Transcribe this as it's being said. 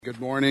Good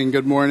morning,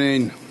 good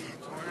morning.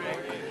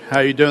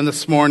 How you doing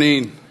this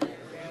morning?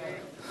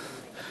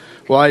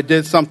 Well, I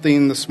did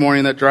something this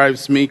morning that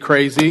drives me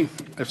crazy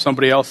if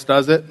somebody else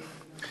does it,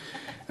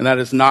 and that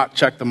is not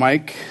check the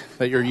mic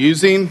that you're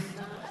using.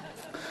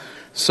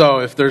 So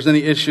if there's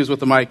any issues with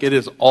the mic, it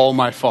is all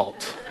my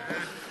fault.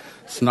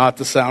 It's not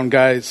the sound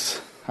guys.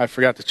 I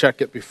forgot to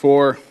check it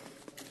before,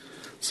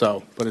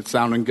 but it's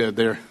sounding good.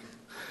 They're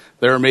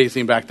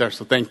amazing back there,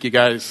 so thank you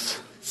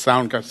guys,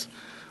 sound guys.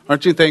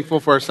 Aren't you thankful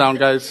for our sound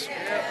guys?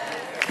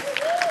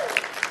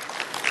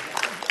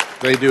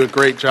 They do a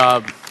great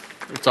job.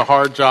 It's a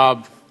hard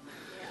job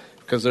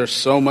because there's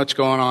so much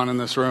going on in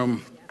this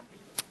room.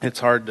 It's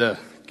hard to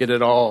get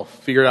it all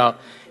figured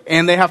out.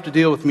 And they have to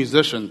deal with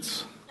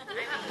musicians.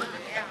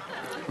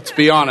 Let's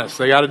be honest.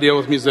 They got to deal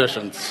with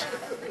musicians.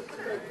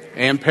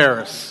 And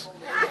Paris.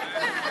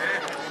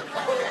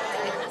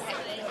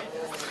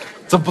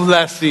 It's a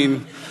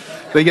blessing.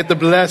 They get the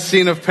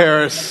blessing of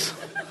Paris.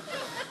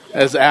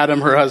 As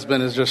Adam, her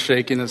husband, is just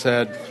shaking his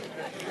head.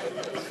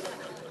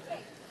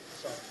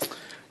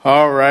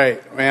 All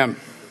right, man.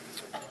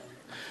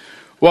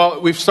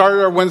 Well, we've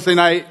started our Wednesday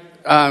night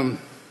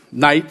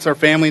nights, our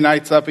family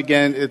nights up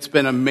again. It's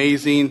been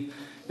amazing.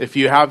 If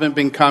you haven't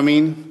been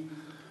coming,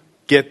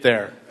 get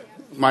there.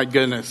 My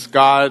goodness,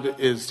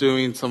 God is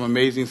doing some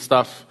amazing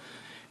stuff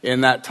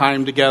in that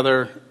time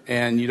together,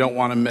 and you don't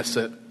want to miss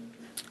it.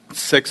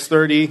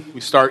 6:30, we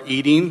start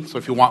eating. So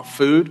if you want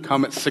food,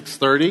 come at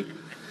 6:30.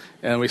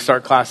 And we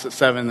start class at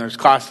 7. There's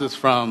classes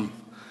from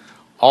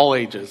all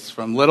ages,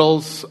 from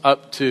littles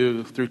up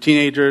through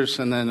teenagers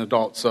and then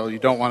adults. So you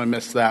don't want to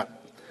miss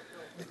that.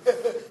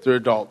 Through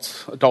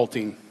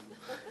adulting.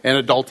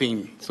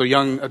 So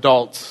young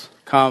adults,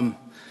 come.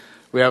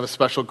 We have a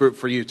special group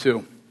for you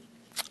too.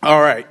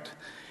 All right.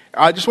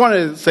 I just want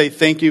to say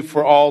thank you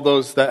for all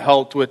those that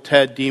helped with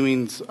Ted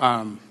Deeming's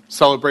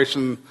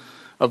celebration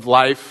of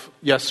life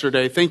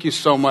yesterday. Thank you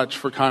so much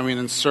for coming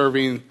and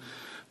serving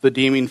the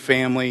Deeming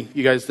family.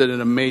 You guys did an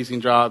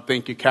amazing job.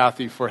 Thank you,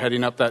 Kathy, for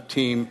heading up that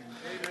team.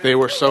 They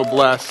were so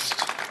blessed.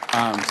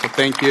 So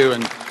thank you,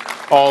 and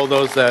all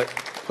those that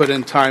put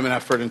in time and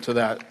effort into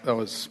that. That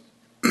was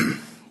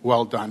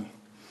well done.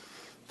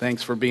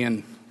 Thanks for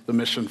being the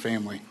mission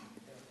family.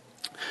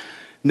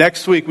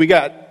 Next week, we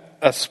got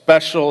a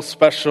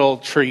special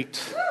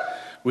treat.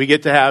 We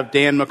get to have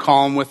Dan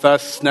McCallum with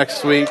us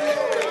next week.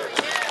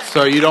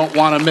 So you don't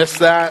want to miss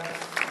that.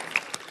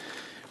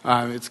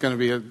 It's going to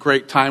be a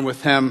great time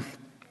with him.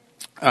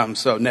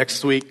 So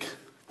next week,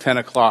 10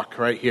 o'clock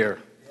right here.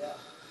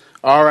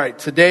 All right,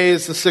 today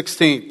is the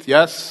 16th,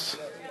 yes?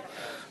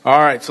 All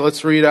right, so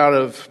let's read out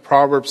of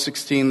Proverbs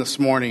 16 this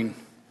morning.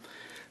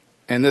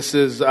 And this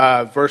is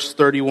verse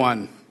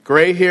 31.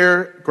 Gray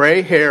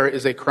hair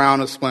is a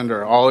crown of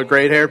splendor. All the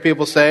gray hair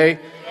people say,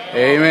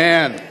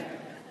 Amen.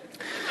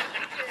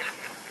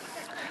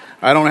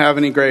 I don't have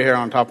any gray hair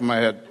on top of my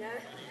head.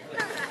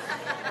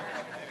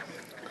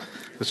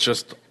 It's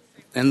just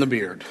in the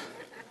beard.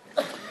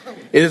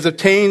 It is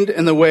attained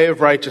in the way of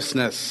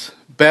righteousness.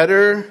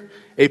 Better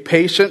a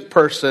patient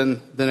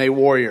person than a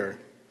warrior.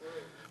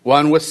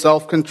 One with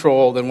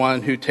self-control than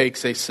one who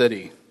takes a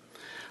city.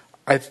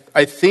 I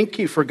think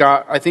he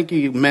forgot. I think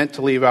he meant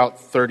to leave out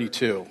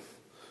 32.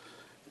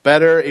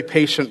 Better a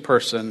patient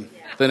person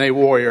than a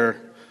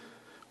warrior.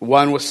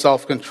 One with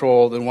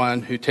self-control than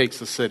one who takes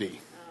a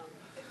city.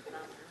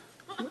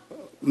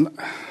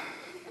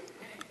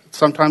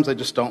 Sometimes I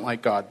just don't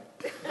like God.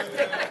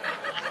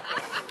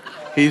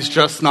 He's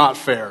just not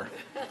fair.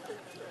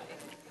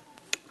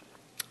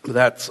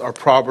 That's our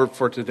proverb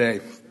for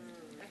today.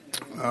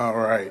 All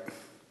right.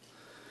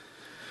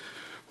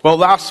 Well,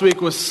 last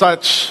week was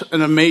such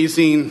an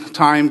amazing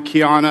time,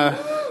 Kiana.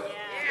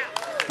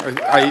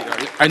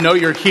 I know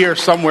you're here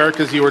somewhere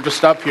because you were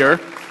just up here.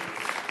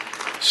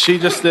 She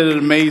just did an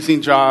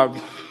amazing job.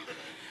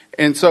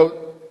 And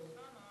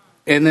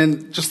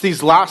then just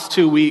these last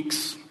 2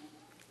 weeks,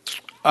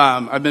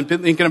 I've been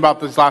thinking about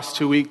these last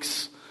 2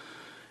 weeks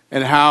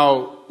and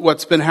how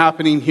what's been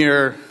happening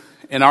here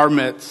in our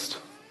midst.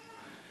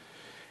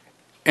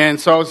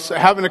 And so I was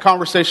having a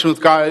conversation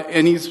with God,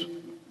 and he's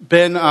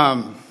been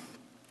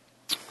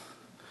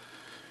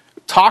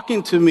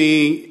talking to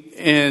me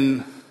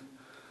in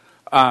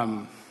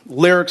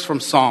lyrics from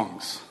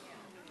songs.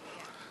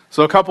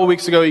 So a couple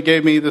weeks ago, he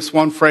gave me this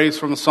one phrase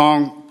from the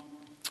song,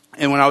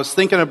 and when I was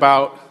thinking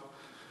about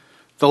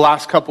the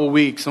last couple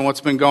weeks and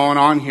what's been going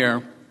on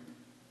here,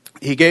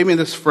 he gave me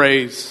this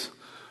phrase,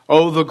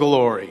 "Oh, the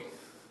glory."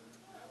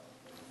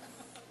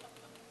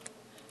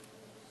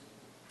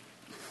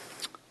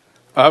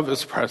 Of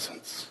his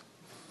presence.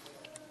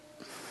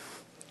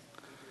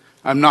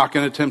 I'm not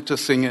going to attempt to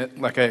sing it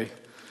like I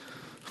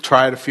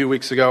tried a few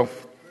weeks ago,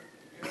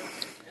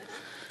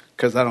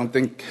 because I don't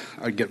think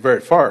I'd get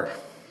very far,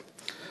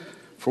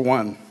 for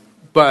one.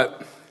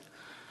 But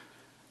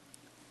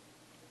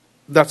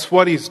that's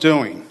what he's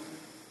doing.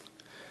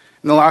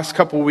 In the last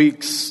couple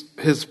weeks,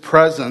 his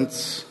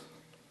presence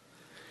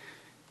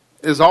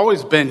has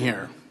always been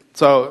here.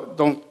 So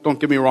don't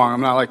get me wrong.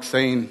 I'm not like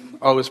saying,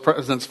 oh, his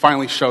presence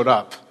finally showed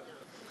up.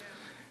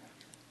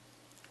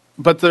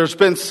 But there's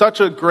been such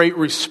a great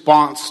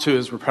response to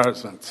his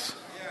presence.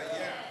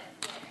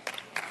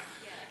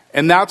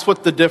 And that's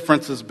what the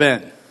difference has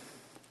been.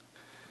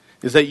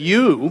 Is that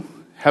you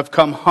have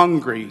come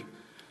hungry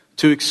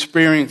to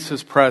experience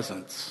his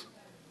presence.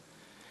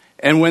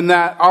 And when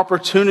that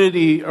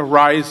opportunity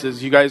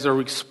arises, you guys are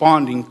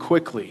responding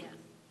quickly.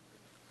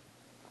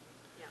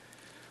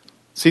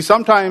 See,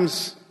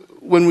 sometimes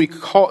when we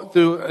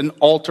do an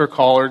altar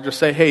call or just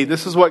say, hey,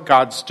 this is what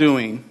God's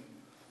doing,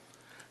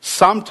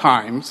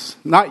 sometimes,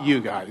 not you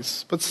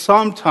guys, but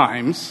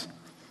sometimes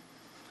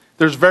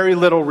there's very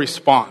little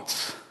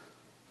response.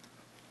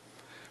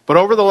 But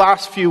over the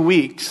last few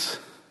weeks,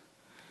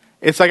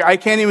 it's like I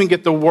can't even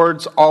get the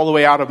words all the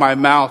way out of my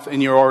mouth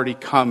and you're already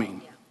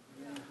coming.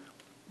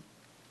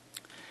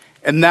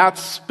 And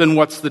that's been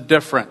what's the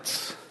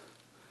difference,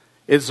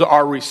 is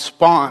our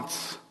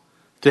response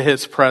to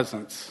his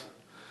presence.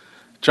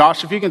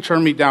 Josh, if you can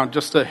turn me down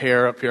just a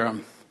hair up here,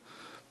 I'm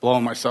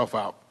blowing myself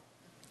out.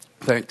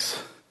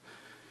 Thanks.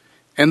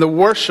 And the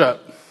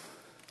worship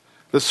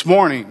this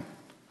morning,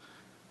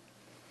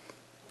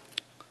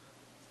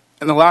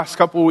 in the last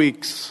couple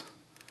weeks,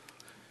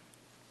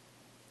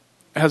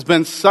 has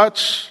been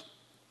such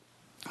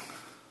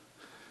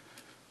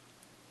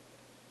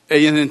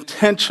an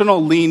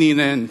intentional leaning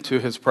into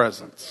his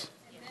presence.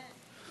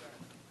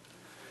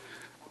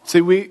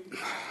 See,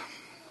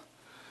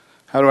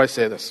 how do I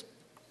say this?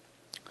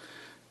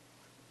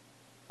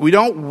 We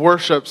don't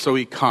worship so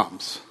he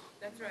comes.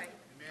 That's right.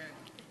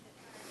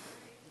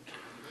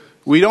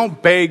 We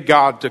don't beg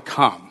God to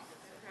come.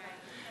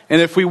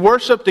 And if we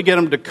worship to get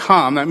him to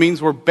come, that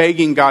means we're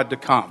begging God to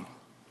come.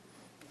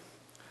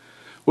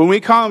 When we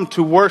come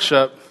to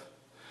worship,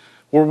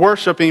 we're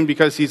worshiping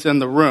because he's in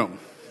the room.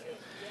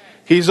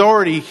 He's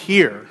already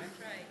here.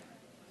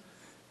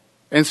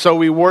 And so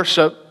we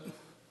worship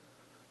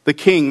the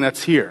King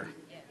that's here.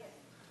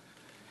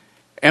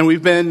 And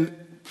we've been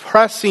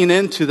pressing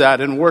into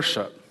that in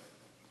worship.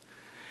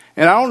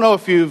 And I don't know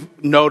if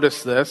you've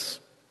noticed this,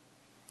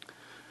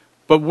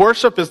 but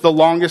worship is the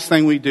longest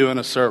thing we do in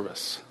a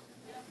service.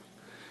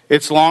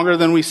 It's longer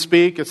than we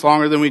speak. It's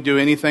longer than we do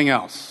anything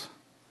else.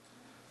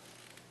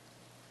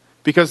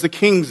 Because the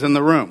King's in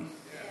the room.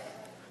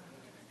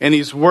 And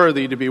he's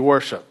worthy to be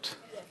worshiped.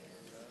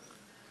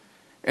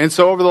 And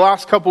so over the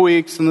last couple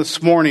weeks and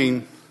this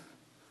morning,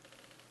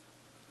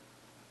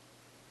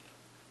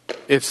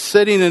 it's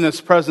sitting in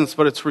his presence,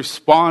 but it's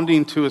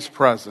responding to his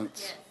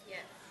presence.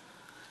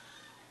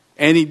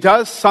 And he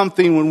does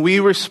something when we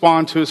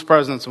respond to his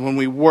presence and when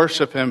we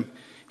worship him,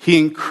 he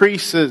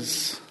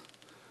increases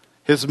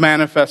his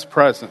manifest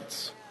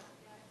presence.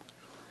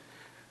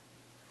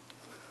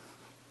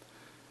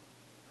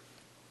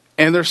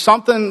 And there's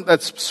something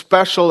that's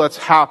special that's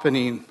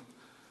happening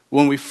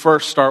when we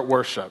first start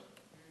worship.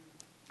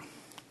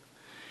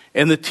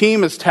 And the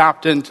team has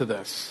tapped into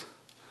this.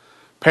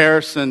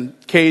 Paris and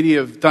Katie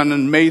have done an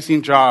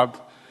amazing job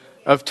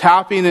of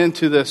tapping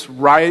into this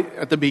right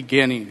at the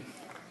beginning.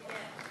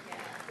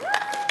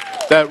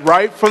 That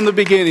right from the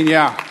beginning,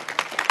 yeah.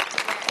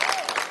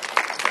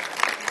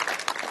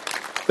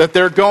 That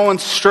they're going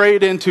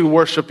straight into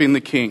worshiping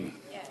the King.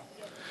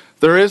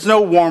 There is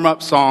no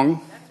warm-up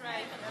song.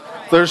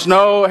 There's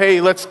no,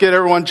 hey, let's get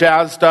everyone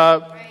jazzed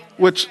up,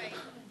 which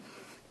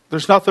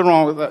there's nothing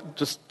wrong with that.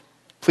 Just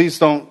please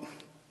don't.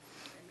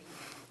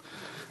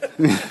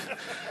 Because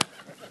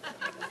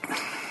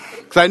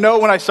I know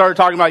when I started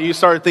talking about it, you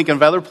started thinking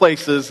of other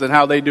places and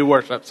how they do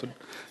worship. So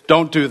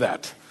don't do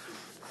that.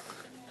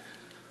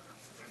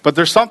 But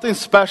there's something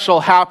special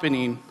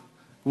happening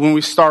when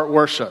we start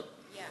worship.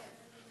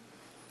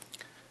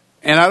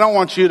 And I don't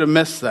want you to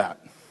miss that.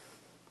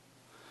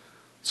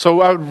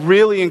 So I would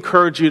really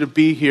encourage you to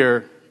be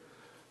here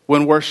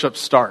when worship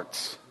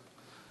starts.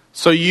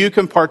 So you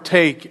can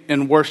partake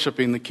in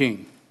worshiping the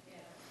King.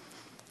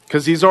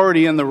 Because he's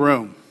already in the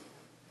room.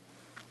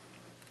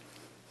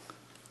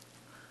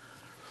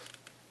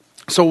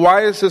 So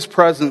why is his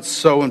presence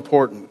so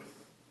important?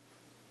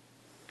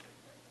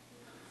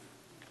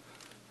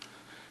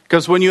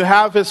 Because when you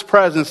have his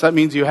presence, that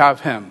means you have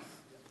him.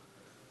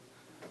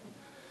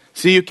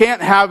 See, you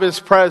can't have his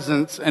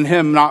presence and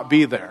him not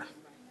be there.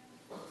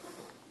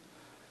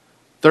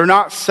 They're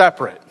not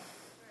separate.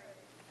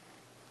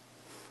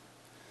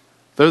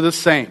 They're the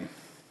same.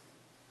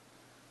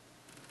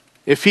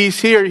 If he's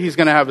here, he's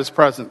going to have his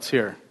presence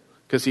here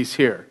because he's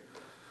here.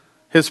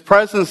 His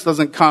presence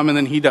doesn't come and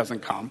then he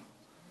doesn't come.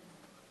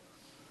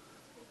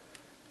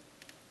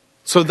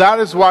 So that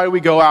is why we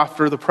go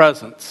after the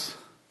presence.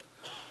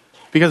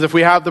 Because if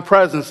we have the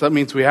presence, that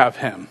means we have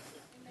him.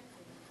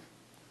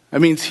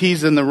 That means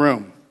he's in the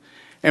room.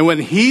 And when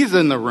he's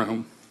in the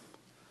room,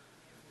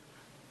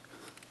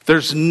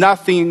 there's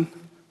nothing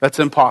that's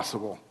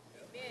impossible.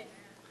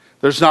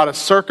 There's not a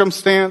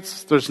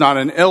circumstance. There's not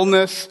an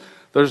illness.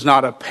 There's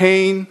not a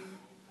pain.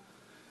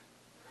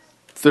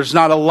 There's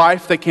not a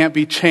life that can't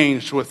be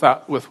changed with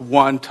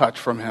one touch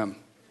from him.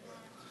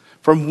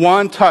 From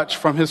one touch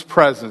from his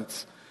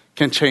presence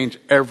can change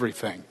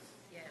everything.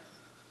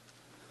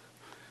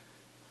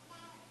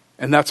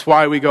 And that's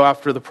why we go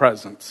after the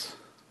presence.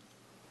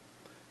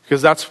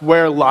 Because that's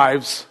where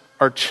lives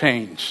are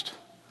changed.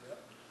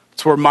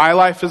 It's where my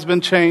life has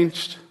been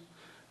changed.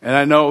 And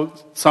I know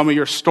some of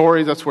your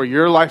stories, that's where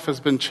your life has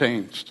been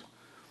changed.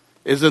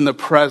 Is in the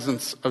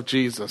presence of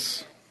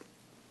Jesus.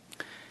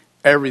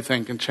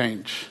 Everything can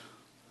change.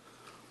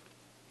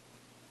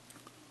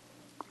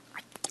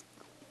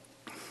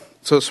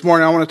 So this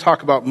morning I want to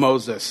talk about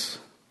Moses.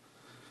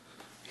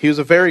 He was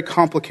a very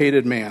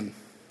complicated man.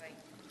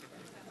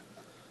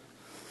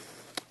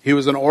 He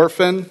was an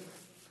orphan,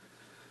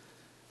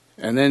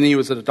 and then he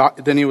was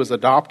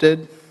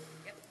adopted.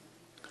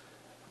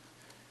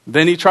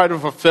 Then he tried to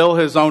fulfill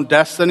his own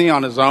destiny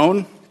on his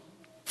own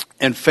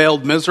and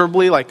failed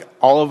miserably like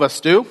all of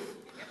us do.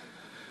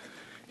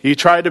 He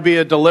tried to be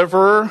a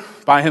deliverer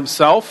by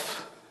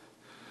himself,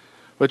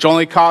 which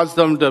only caused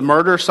him to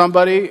murder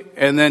somebody,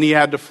 and then he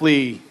had to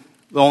flee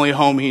the only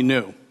home he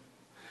knew.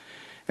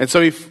 And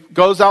so he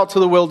goes out to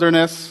the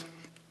wilderness.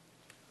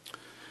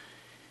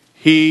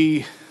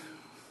 He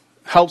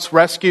helps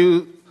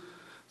rescue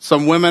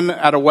some women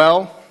at a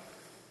well,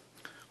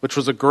 which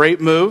was a great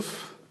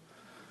move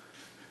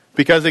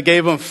because it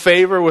gave him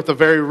favor with a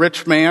very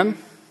rich man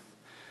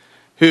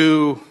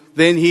who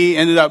then he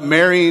ended up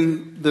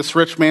marrying this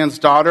rich man's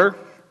daughter,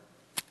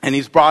 and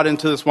he's brought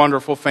into this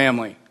wonderful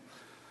family.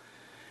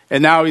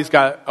 And now he's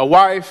got a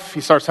wife.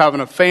 He starts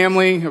having a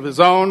family of his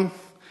own.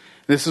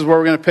 This is where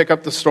we're going to pick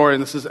up the story,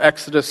 and this is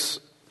Exodus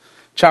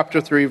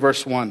chapter 3,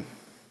 verse 1.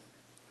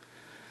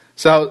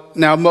 So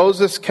now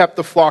Moses kept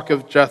the flock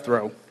of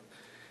Jethro,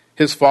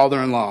 his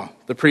father-in-law,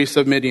 the priest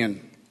of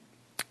Midian.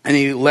 And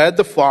he led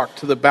the flock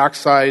to the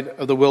backside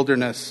of the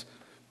wilderness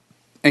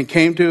and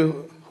came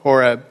to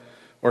Horeb,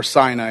 or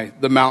Sinai,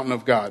 the mountain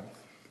of God.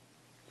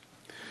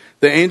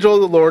 The angel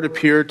of the Lord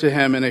appeared to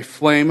him in a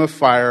flame of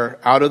fire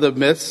out of the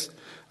midst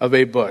of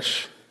a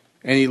bush.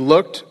 And he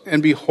looked,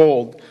 and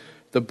behold,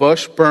 the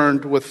bush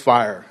burned with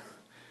fire,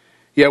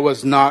 yet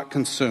was not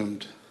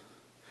consumed.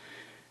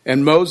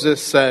 And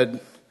Moses said,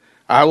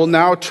 I will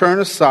now turn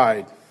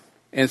aside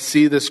and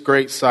see this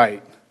great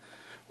sight,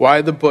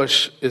 why the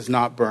bush is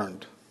not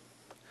burned.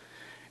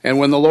 And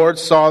when the Lord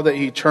saw that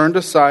he turned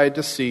aside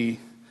to see,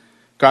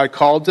 God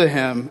called to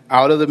him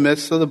out of the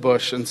midst of the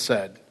bush and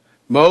said,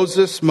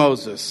 Moses,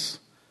 Moses.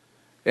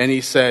 And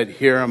he said,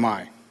 Here am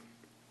I.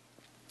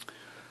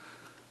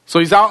 So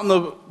he's out in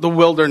the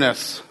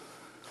wilderness.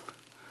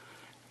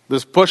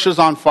 This bush is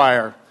on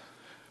fire,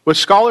 which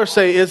scholars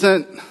say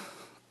isn't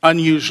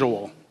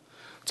unusual.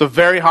 It's a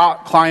very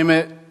hot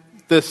climate.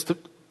 This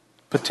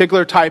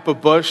particular type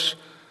of bush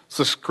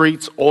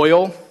secretes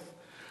oil.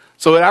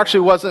 So it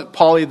actually wasn't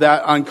probably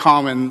that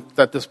uncommon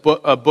that this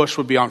bush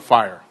would be on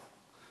fire.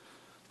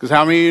 Because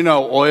how many of you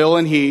know oil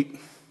and heat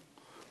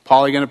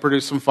probably going to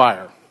produce some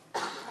fire?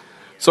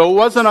 So it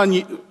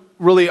wasn't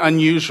really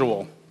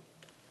unusual.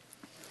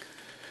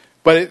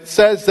 But it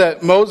says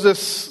that Moses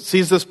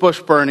sees this bush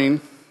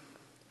burning.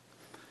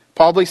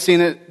 Probably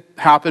seen it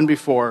happen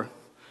before.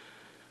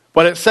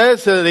 But it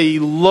says that he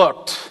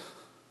looked.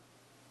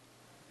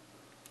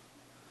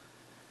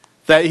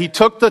 That he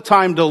took the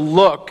time to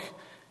look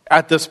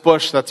at this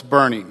bush that's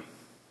burning.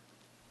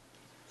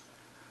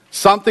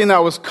 Something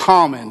that was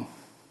common.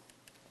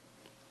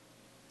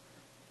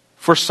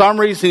 For some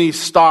reason he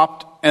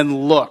stopped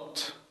and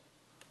looked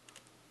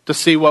to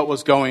see what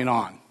was going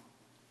on.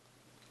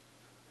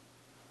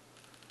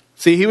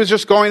 See, he was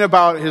just going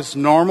about his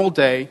normal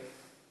day,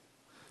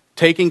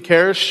 taking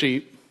care of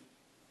sheep.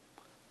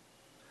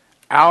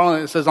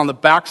 Out, it says on the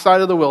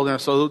backside of the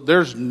wilderness, so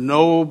there's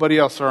nobody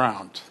else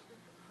around.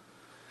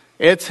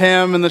 It's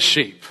him and the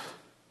sheep.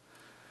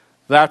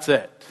 That's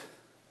it.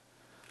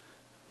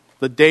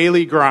 The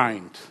daily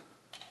grind.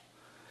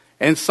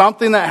 And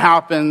something that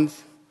happens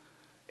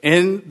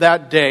in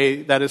that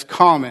day that is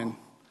common,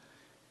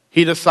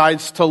 he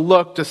decides to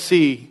look to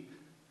see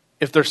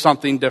if there's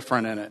something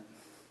different in it.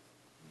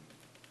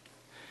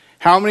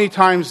 How many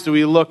times do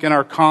we look in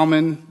our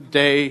common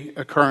day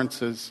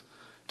occurrences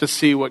to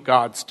see what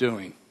God's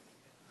doing?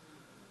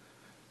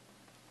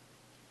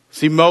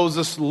 See,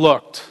 Moses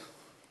looked.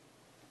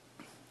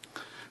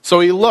 So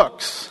he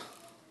looks.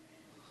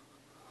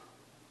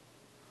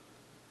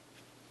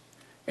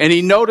 And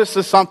he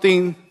notices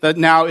something that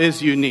now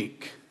is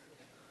unique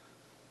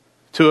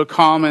to a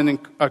common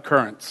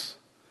occurrence.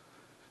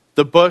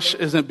 The bush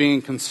isn't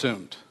being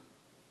consumed.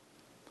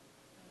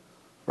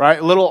 Right?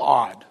 A little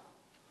odd.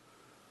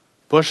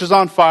 Bush is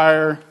on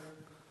fire,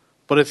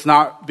 but it's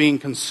not being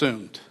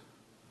consumed.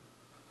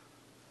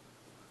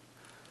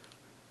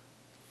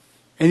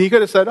 And he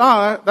could have said,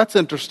 that's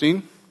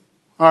interesting.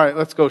 All right,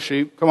 let's go,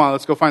 sheep. Come on,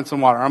 let's go find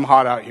some water. I'm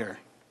hot out here.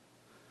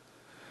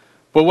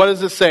 But what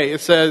does it say? It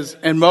says,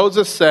 and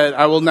Moses said,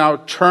 I will now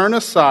turn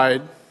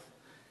aside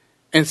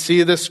and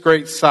see this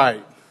great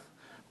sight,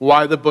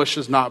 why the bush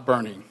is not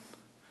burning.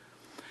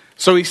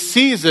 So he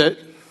sees it,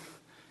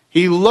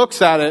 he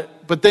looks at it,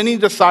 but then he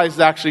decides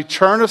to actually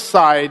turn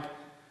aside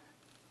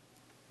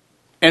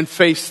and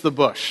face the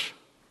bush.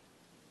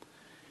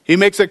 He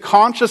makes a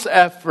conscious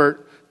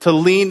effort to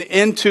lean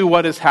into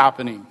what is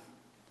happening.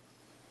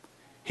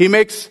 He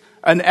makes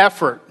an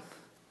effort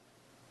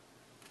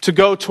to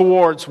go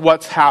towards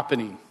what's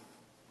happening.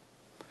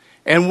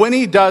 And when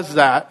he does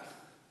that,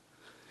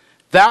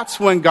 that's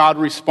when God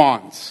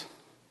responds.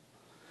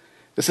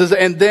 It says,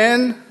 and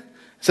then,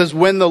 it says,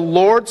 when the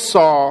Lord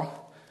saw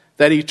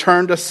that he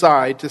turned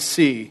aside to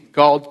see,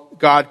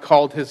 God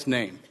called his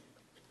name.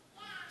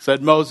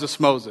 Said, Moses,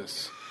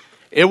 Moses.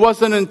 It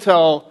wasn't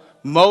until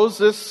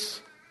Moses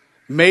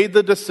made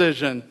the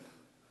decision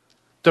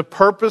to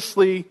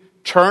purposely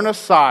turn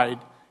aside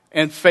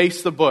and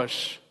face the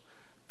bush,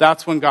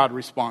 that's when God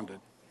responded.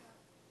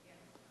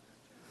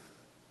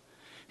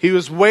 He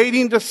was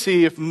waiting to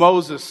see if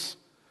Moses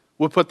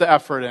would put the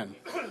effort in.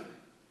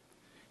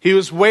 He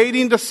was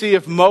waiting to see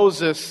if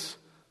Moses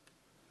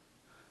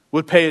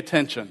would pay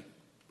attention.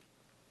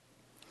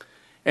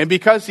 And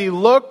because he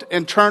looked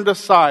and turned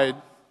aside,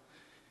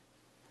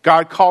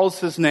 God calls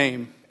his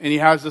name, and he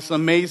has this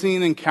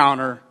amazing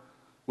encounter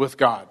with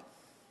God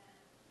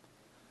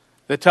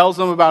that tells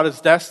him about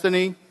his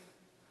destiny,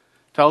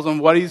 tells him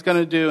what he's going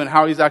to do and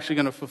how he's actually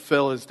going to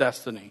fulfill his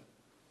destiny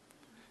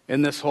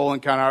in this whole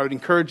encounter. I would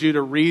encourage you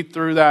to read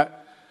through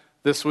that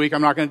this week.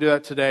 I'm not going to do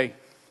that today.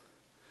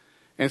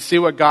 And see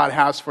what God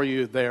has for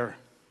you there.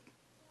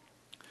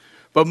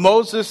 But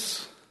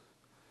Moses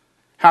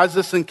has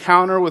this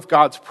encounter with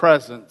God's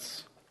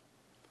presence,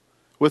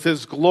 with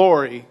his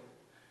glory,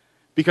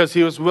 because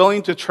he was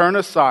willing to turn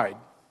aside,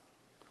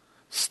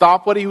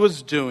 stop what he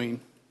was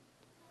doing,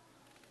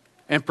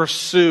 and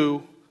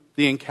pursue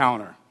the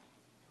encounter.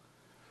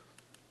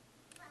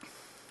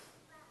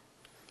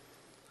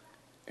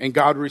 And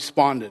God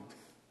responded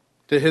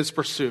to his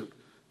pursuit,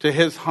 to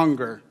his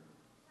hunger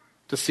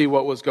to see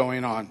what was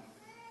going on.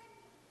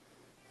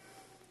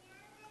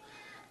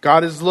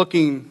 God is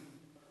looking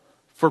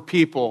for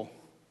people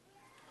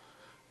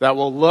that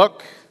will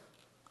look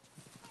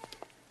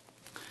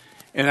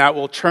and that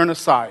will turn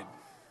aside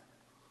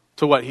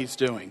to what he's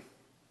doing.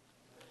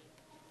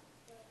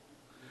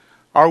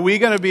 Are we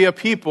going to be a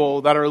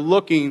people that are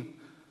looking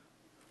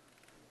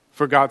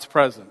for God's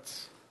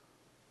presence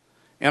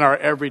in our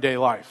everyday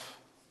life?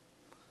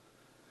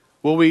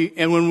 Will we,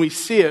 and when we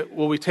see it,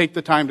 will we take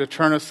the time to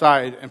turn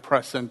aside and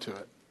press into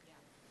it?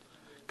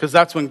 Because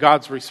that's when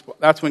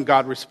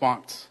God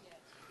responds.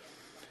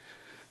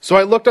 So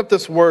I looked up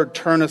this word,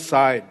 turn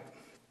aside.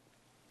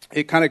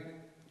 It kind of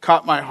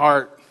caught my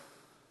heart.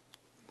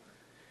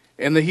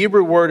 And the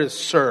Hebrew word is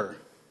sir.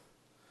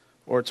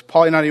 Or it's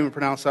probably not even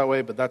pronounced that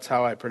way, but that's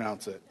how I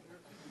pronounce it.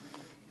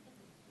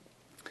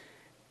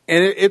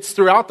 And it's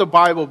throughout the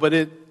Bible,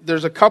 but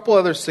there's a couple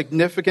other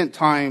significant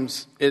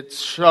times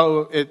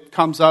it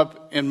comes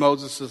up in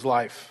Moses'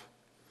 life.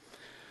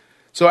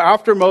 So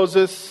after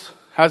Moses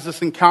has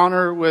this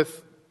encounter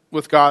with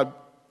God,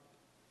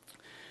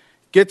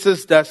 gets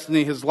his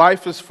destiny, his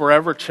life is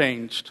forever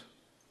changed.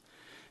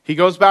 He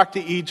goes back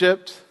to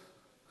Egypt,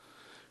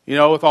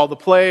 with all the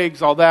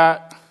plagues, all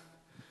that.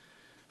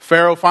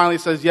 Pharaoh finally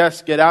says,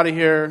 yes, get out of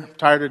here. I'm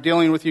tired of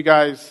dealing with you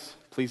guys.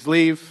 Please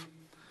leave.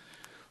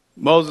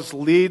 Moses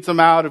leads them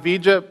out of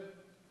Egypt.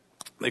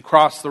 They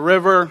cross the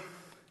river.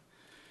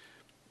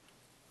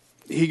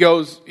 He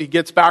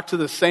gets back to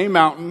the same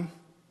mountain.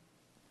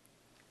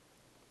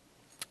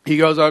 He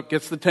goes up,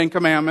 gets the 10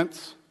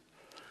 Commandments,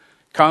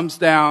 comes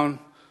down.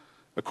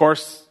 Of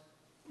course,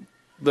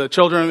 the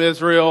children of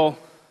Israel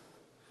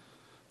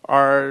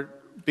are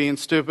being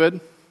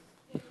stupid.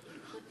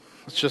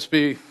 Let's just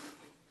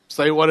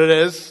say what it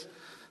is.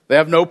 They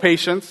have no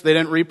patience. They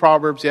didn't read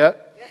Proverbs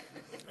yet.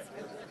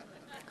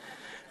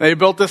 They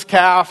built this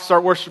calf,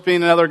 start worshiping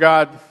another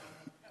god.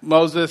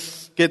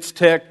 Moses gets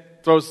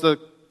ticked, throws the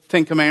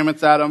 10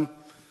 Commandments at him,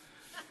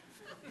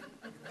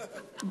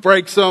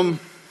 breaks them.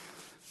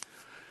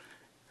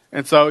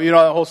 And so,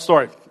 that whole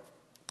story.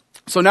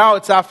 So now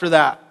it's after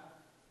that.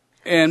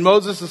 And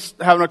Moses is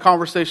having a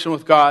conversation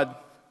with God.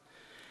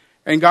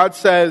 And God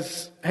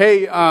says,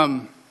 hey,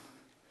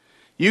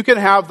 you can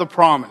have the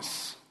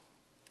promise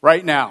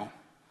right now.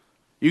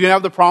 You can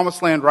have the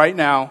promised land right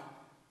now.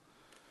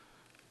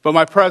 But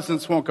my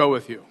presence won't go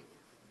with you.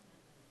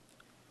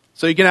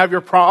 So you can have your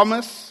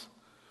promise,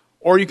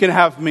 or you can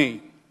have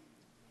me.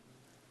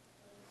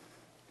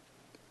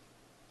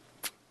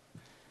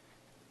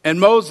 And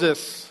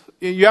Moses,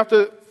 you have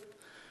to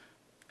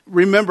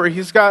remember,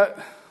 he's got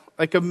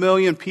like 1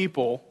 million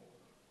people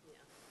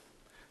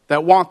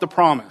that want the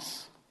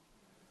promise.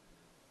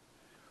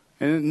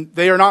 And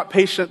they are not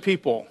patient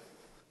people.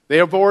 They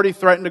have already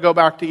threatened to go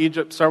back to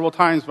Egypt several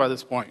times by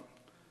this point.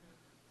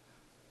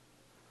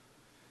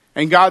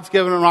 And God's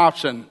given an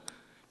option.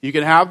 You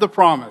can have the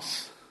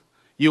promise.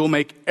 You will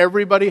make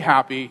everybody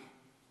happy,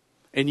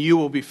 and you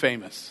will be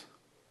famous.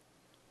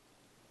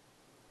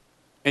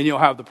 And you'll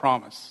have the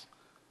promise.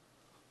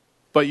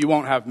 But you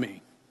won't have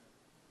me.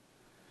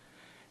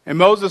 And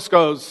Moses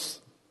goes,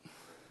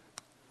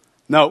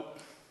 no.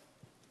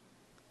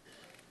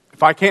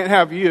 If I can't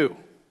have you,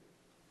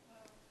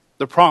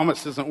 the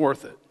promise isn't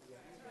worth it.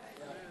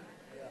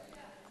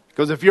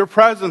 Because if your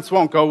presence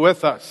won't go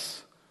with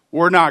us,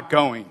 we're not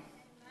going.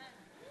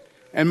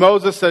 And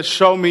Moses says,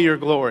 show me your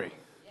glory.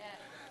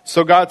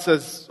 So God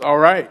says, all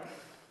right,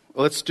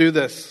 let's do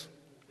this.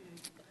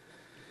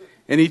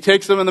 And he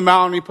takes them in the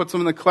mountain, he puts them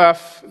in the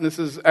cleft. And this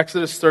is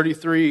Exodus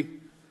 33,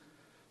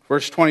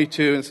 verse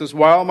 22. And it says,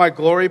 while my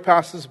glory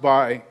passes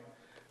by,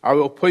 I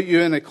will put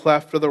you in a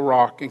cleft of the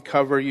rock and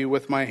cover you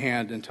with my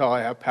hand until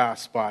I have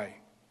passed by.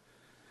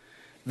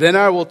 Then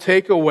I will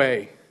take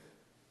away,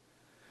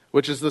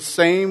 which is the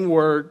same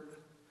word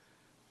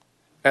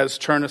as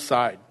turn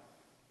aside,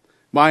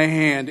 my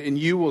hand, and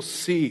you will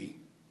see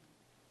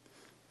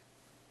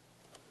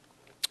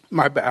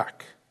my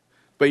back,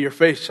 but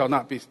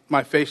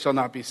my face shall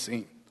not be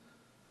seen.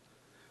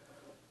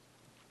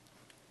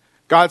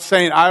 God's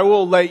saying, I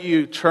will let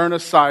you turn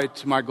aside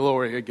to my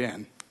glory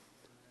again.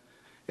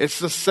 It's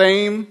the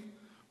same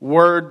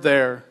word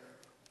there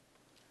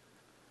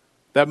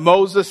that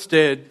Moses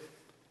did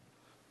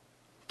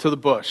to the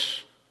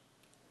bush.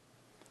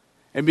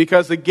 And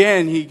because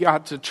again, he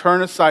got to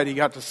turn aside, he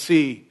got to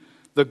see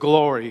the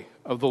glory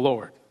of the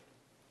Lord.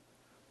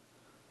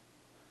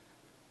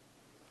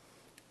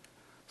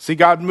 See,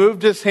 God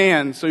moved his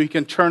hand so he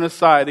can turn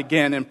aside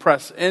again and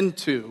press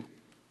into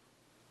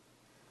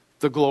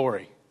the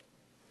glory,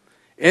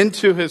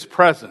 into his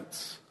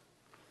presence.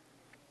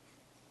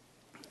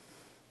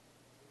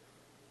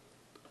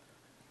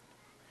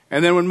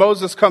 And then when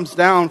Moses comes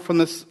down from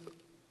this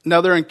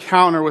another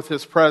encounter with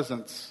his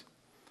presence,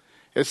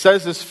 it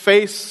says his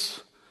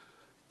face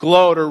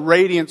glowed or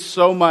radiant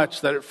so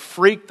much that it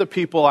freaked the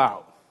people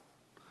out.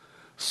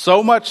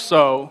 So much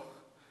so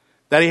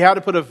that he had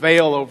to put a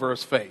veil over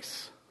his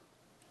face.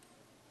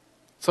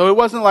 So it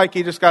wasn't like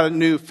he just got a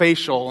new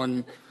facial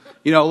and,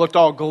 looked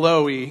all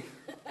glowy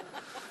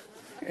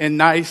and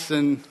nice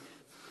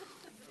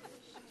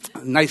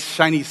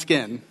shiny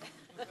skin.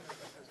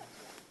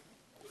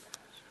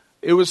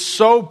 It was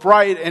so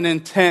bright and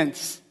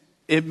intense,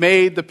 it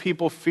made the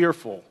people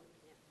fearful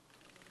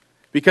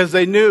because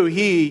they knew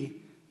he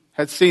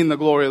had seen the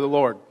glory of the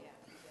Lord.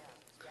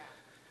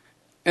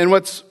 And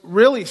what's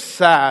really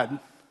sad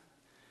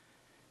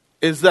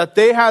is that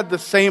they had the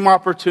same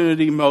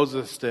opportunity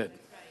Moses did.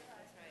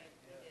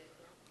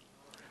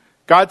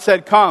 God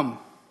said, come,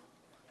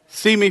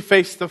 see me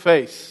face to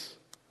face.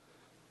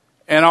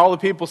 And all the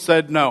people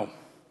said, no.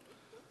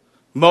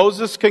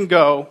 Moses can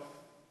go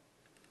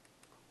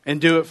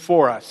and do it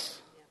for us.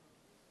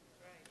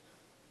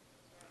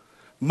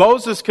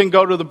 Moses can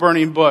go to the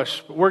burning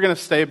bush, but we're going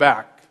to stay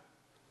back.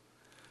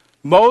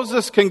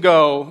 Moses can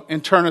go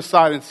and turn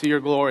aside and see your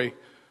glory,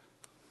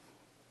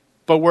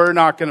 but we're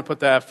not going to put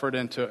the effort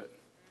into it.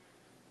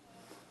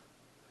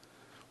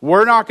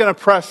 We're not going to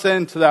press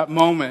into that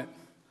moment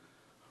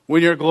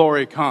when your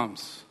glory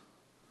comes.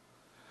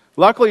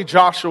 Luckily,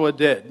 Joshua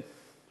did.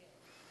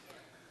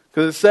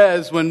 Because it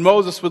says when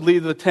Moses would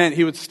leave the tent,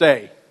 he would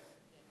stay.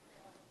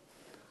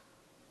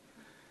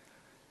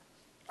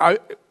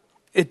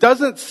 It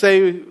doesn't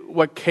say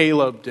what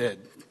Caleb did.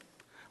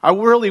 I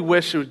really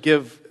wish it would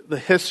give the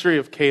history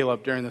of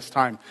Caleb during this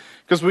time.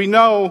 Because we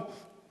know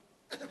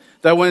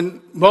that when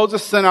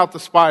Moses sent out the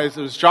spies,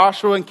 it was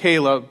Joshua and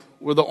Caleb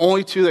were the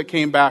only two that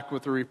came back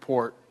with a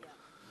report.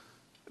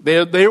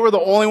 They were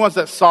the only ones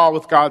that saw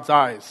with God's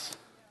eyes.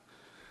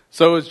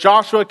 So it was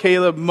Joshua,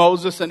 Caleb,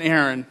 Moses, and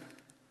Aaron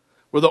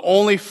were the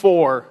only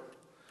four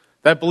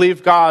that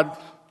believed God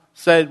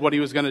said what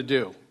he was going to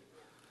do.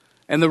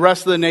 And the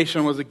rest of the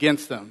nation was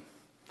against them.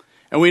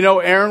 And we know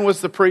Aaron was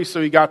the priest, so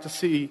he got to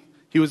see,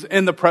 he was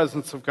in the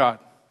presence of God.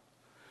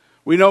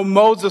 We know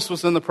Moses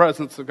was in the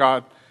presence of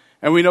God.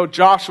 And we know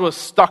Joshua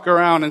stuck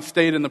around and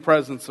stayed in the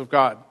presence of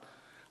God.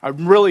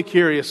 I'm really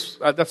curious.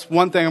 That's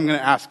one thing I'm going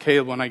to ask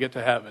Caleb when I get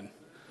to heaven.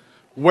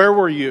 Where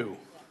were you?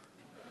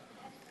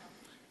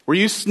 Were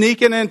you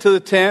sneaking into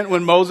the tent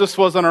when Moses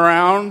wasn't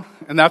around,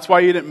 and that's why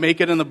you didn't make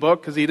it in the book,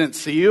 because he didn't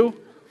see you?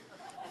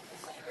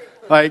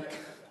 What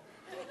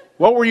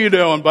were you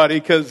doing, buddy?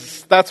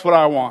 Because that's what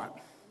I want.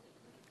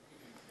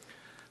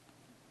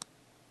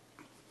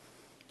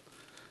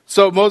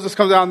 So Moses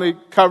comes out and they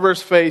cover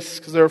his face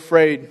because they're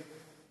afraid.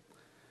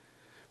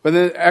 But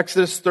then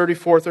Exodus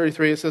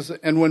 34:33, it says,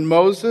 and when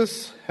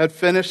Moses had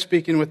finished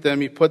speaking with them,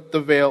 he put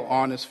the veil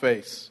on his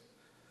face.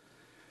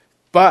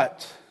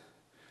 But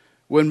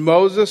when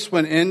Moses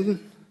went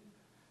in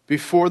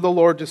before the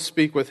Lord to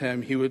speak with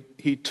him,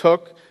 he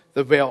took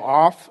the veil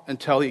off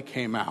until he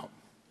came out.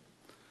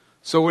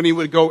 So when he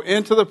would go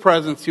into the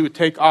presence, he would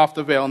take off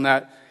the veil. And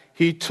that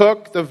he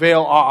took the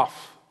veil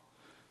off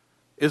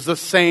is the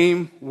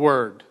same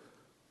word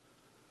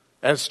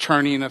as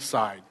turning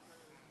aside.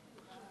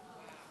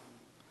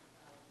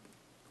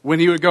 When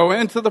he would go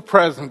into the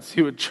presence,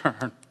 he would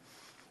turn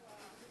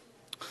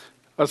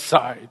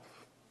aside.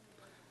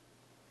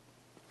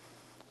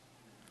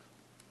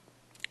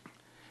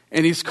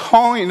 And he's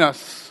calling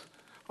us,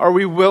 are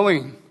we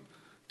willing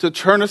to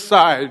turn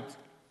aside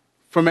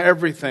from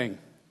everything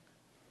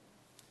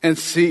and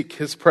seek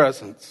his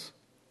presence?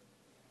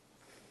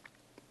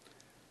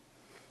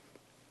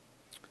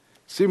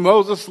 See,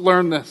 Moses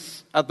learned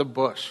this at the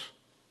bush,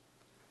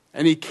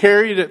 and he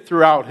carried it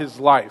throughout his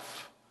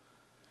life.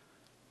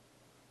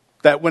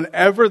 That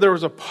whenever there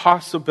was a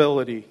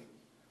possibility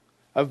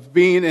of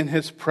being in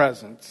his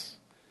presence,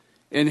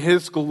 in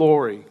his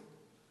glory,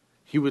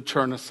 he would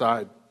turn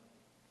aside.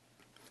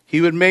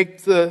 He would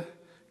make the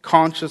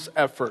conscious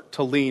effort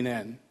to lean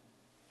in.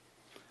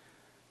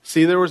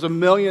 See, there was a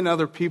million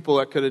other people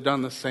that could have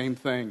done the same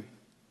thing.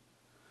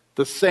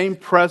 The same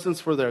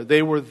presence were there.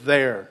 They were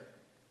there.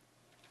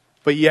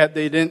 But yet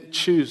they didn't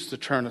choose to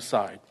turn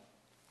aside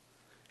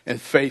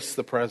and face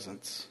the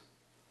presence.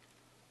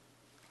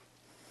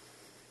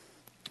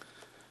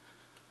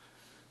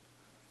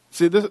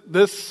 See,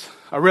 this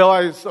I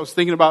realized, I was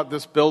thinking about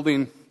this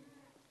building,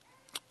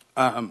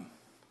 and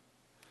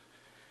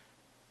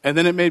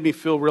then it made me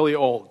feel really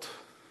old.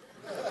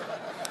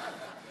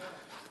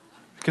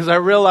 Because I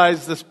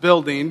realized this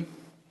building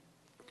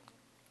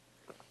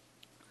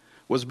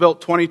was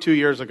built 22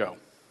 years ago.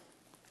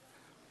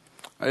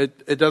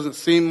 It doesn't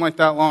seem like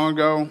that long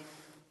ago,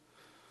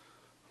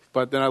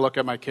 but then I look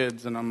at my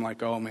kids and I'm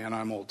like, oh man,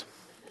 I'm old.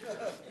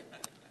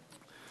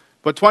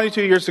 But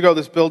 22 years ago,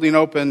 this building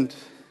opened,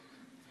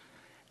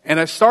 and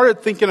I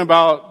started thinking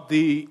about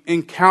the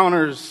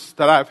encounters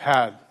that I've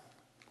had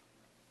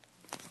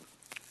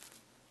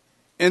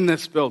in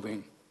this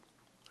building.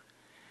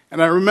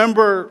 And I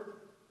remember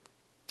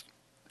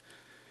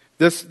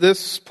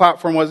this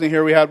platform wasn't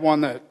here. We had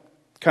one that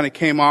kind of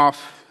came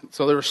off.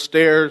 So there were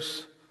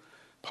stairs,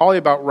 probably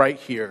about right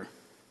here.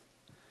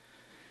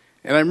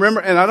 And I remember,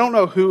 and I don't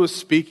know who was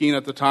speaking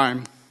at the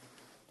time,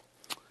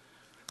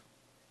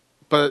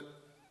 but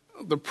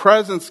the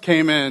presence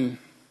came in,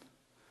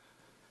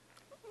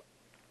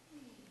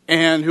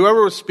 and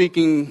whoever was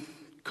speaking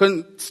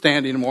couldn't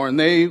stand anymore, and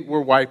they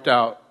were wiped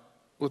out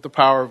with the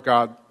power of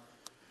God.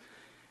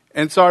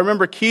 And so I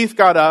remember Keith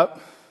got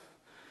up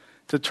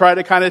to try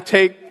to kind of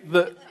take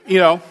the,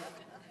 because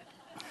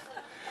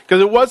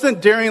it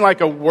wasn't during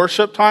like a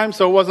worship time,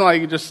 so it wasn't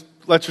like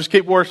let's just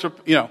keep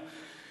worship,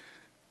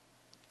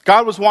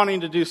 God was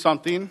wanting to do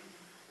something,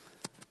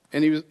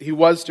 and he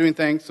was doing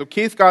things. So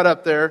Keith got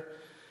up there.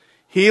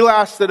 He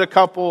lasted a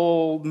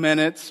couple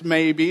minutes,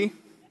 maybe.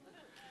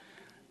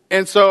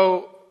 And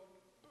so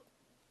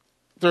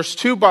there's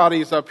two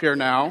bodies up here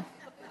now.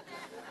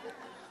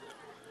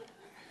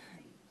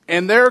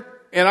 And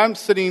I'm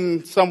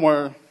sitting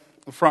somewhere in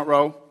the front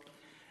row,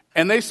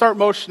 and they start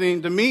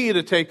motioning to me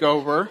to take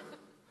over.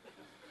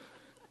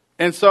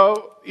 And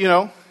so,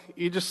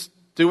 you just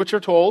do what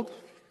you're told.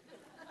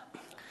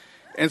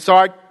 And so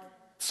I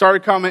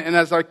started coming, and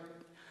as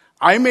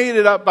I made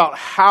it up about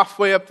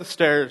halfway up the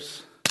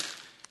stairs,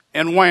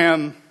 and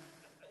wham,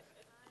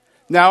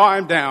 now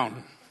I'm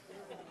down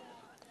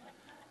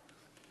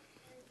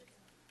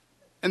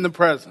in the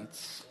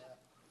presence.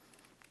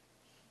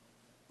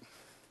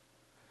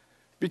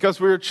 Because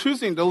we were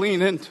choosing to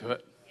lean into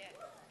it.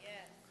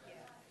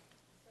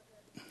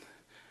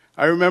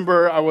 I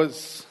remember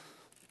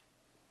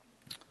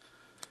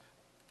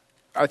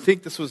I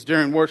think this was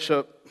during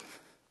worship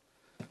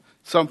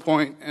some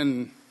point,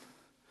 and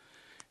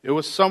it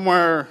was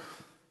somewhere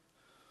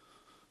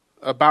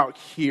about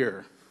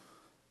here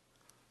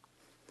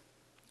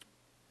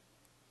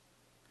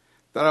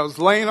that I was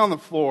laying on the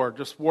floor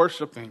just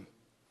worshiping,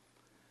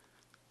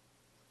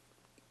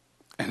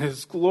 and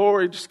his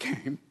glory just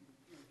came,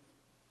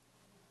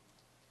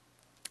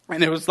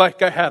 and it was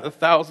like I had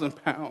 1,000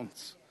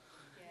 pounds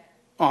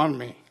on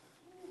me,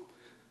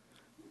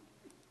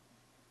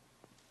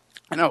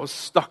 and I was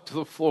stuck to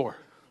the floor.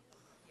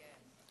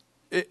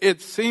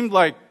 It seemed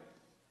like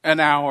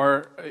an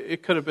hour.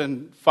 It could have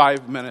been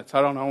 5 minutes.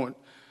 I don't know.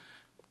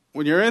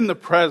 When you're in the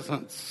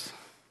presence,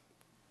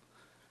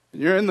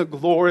 and you're in the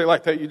glory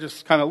like that, you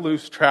just kind of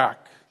lose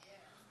track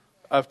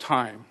of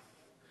time.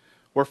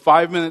 Where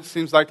 5 minutes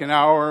seems like an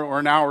hour, or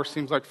an hour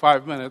seems like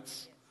 5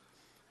 minutes.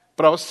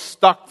 But I was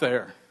stuck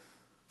there.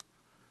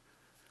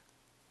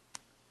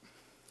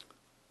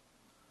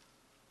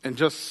 And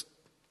just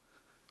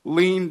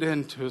leaned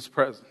into his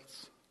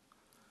presence.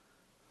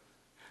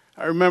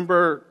 I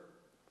remember,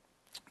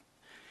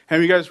 how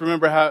you guys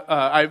remember how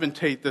Ivan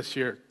Tate this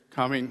year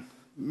coming?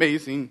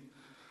 Amazing.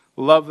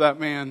 Love that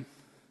man.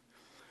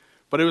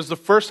 But it was the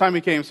first time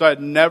he came, so I had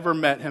never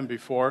met him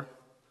before.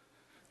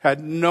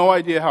 Had no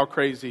idea how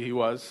crazy he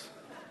was.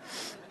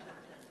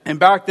 And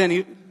back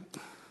then,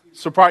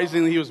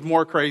 surprisingly, he was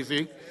more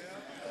crazy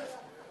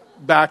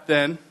back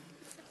then.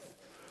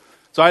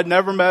 So I'd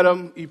never met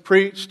him. He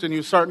preached, and he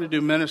was starting to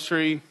do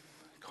ministry,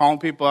 calling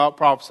people out,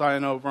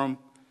 prophesying over them.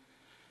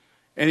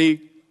 And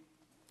he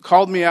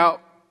called me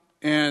out,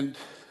 and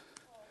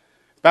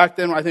back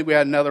then I think we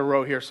had another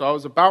row here, so I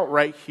was about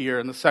right here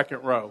in the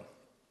second row.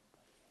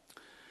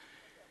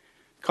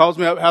 Calls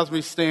me up, has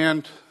me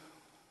stand,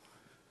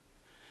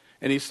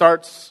 and he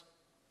starts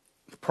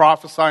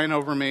prophesying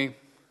over me.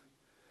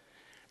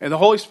 And the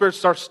Holy Spirit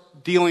starts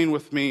dealing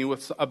with me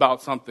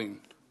about something.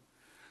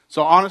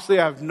 So honestly,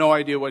 I have no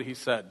idea what he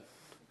said.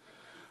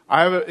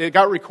 It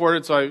got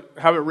recorded, so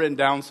I have it written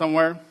down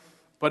somewhere.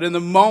 But in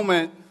the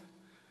moment,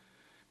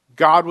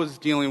 God was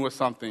dealing with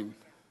something.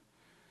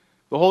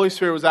 The Holy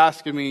Spirit was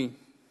asking me,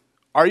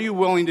 are you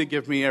willing to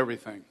give me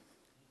everything?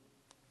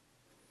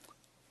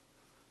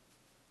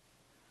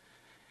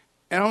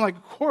 And I'm like,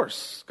 of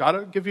course, God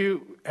will give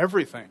you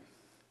everything.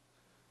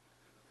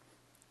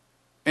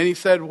 And he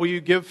said, will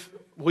you give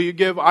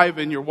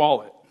Ivan your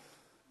wallet?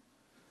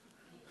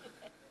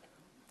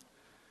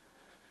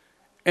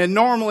 And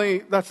normally,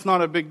 that's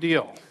not a big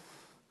deal.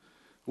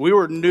 We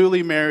were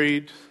newly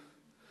married.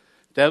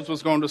 Debs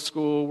was going to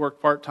school,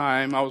 worked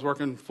part-time. I was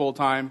working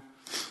full-time.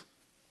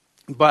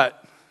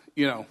 But,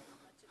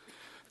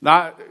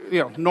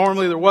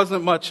 normally there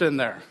wasn't much in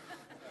there.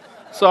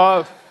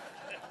 So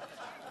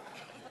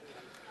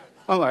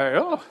I'm like,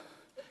 oh.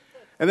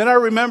 And then I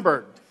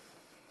remembered,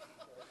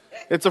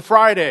 it's a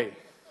Friday.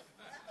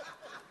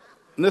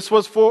 And this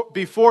was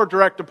before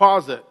direct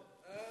deposit.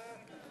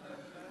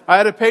 I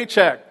had a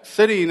paycheck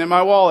sitting in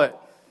my wallet.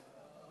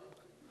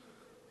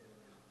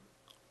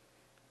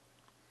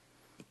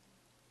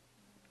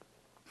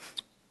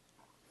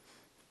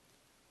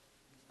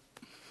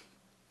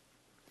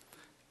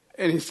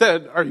 And he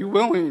said, are you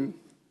willing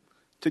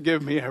to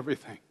give me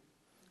everything?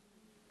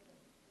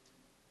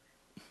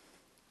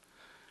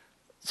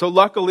 So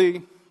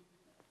luckily,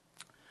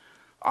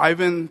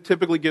 Ivan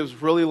typically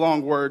gives really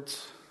long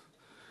words,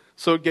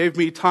 so it gave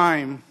me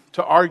time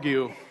to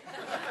argue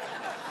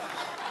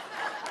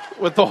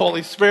with the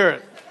Holy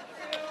Spirit.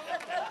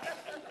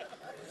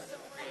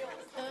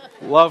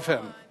 Love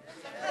him.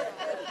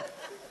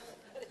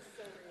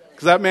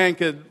 Because that man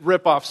could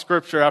rip off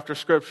scripture after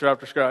scripture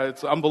after scripture.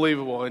 It's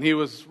unbelievable. And he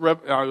was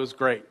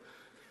great.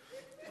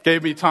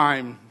 Gave me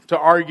time to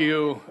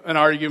argue an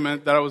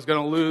argument that I was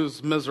going to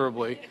lose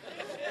miserably.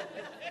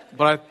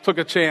 But I took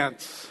a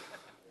chance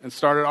and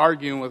started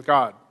arguing with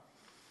God.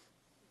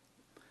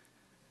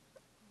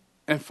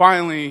 And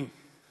finally,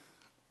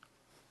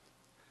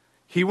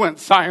 he went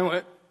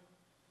silent.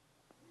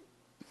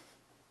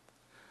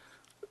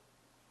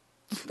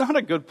 It's not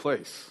a good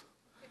place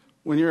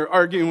when you're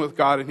arguing with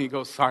God and he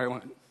goes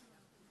silent.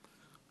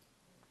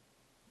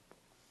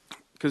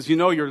 Because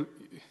you're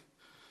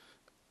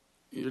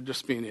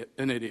just being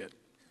an idiot.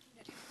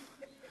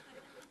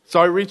 So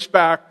I reached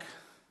back,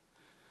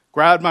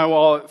 grabbed my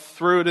wallet,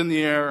 threw it in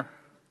the air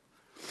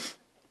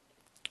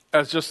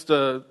as just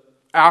an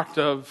act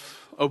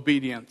of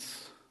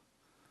obedience.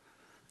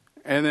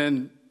 And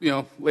then,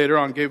 later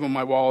on gave him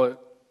my wallet,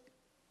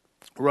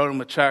 wrote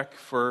him a check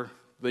for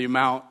the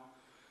amount.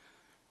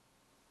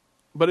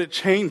 But it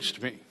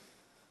changed me.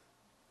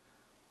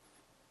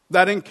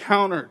 That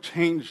encounter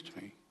changed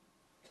me.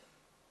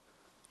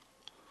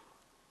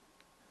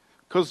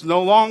 Because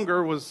no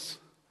longer was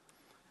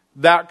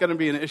that going to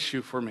be an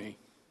issue for me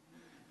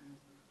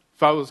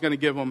if I was going to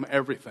give him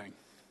everything.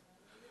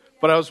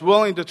 But I was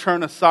willing to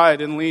turn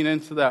aside and lean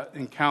into that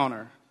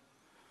encounter.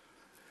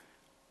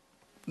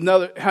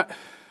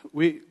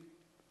 We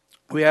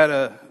had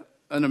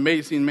an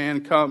amazing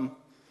man come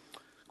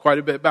quite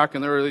a bit back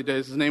in the early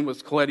days. His name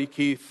was Coletti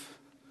Keith.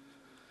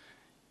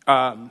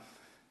 How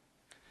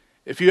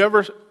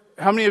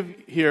many of you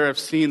here have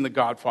seen The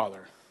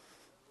Godfather?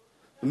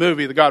 The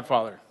movie, The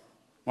Godfather.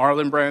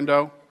 Marlon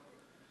Brando.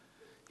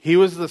 He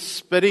was the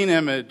spitting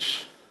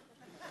image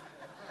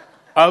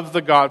of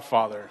The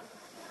Godfather.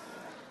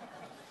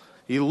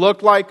 He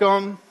looked like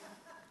him,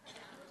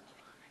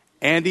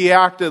 and he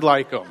acted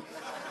like him.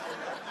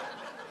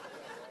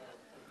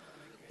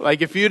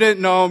 Like if you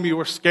didn't know him, you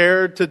were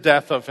scared to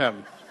death of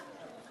him.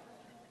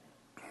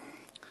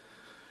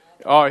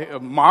 Oh,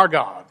 my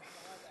God.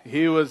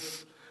 He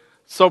was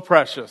so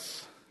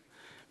precious.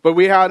 But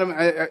we had him,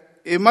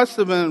 it must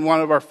have been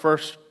one of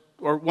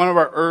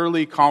our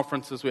early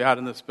conferences we had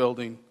in this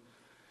building.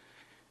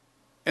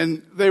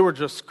 And they were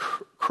just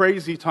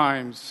crazy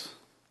times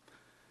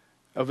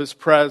of his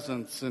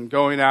presence and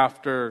going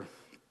after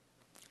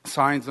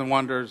signs and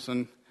wonders.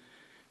 And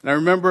I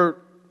remember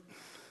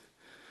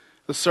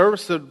the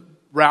service had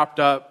wrapped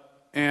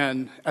up,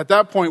 and at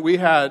that point we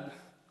had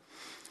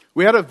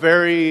a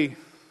very,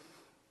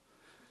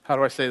 how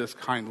do I say this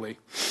kindly,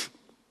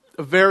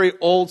 a very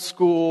old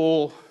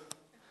school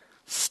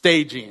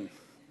staging.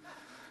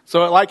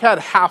 So it had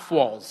half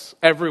walls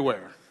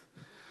everywhere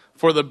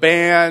for the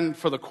band,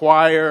 for the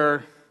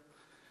choir.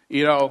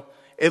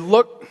 It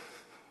looked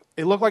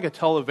like a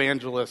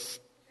televangelist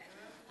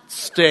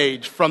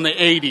stage from the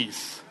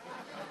 80s.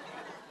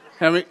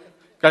 You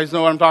guys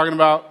know what I'm talking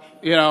about?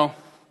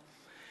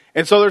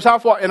 And so there's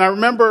half wall, and I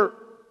remember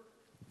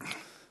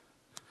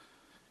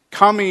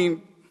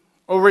coming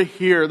over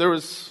here.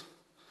 There's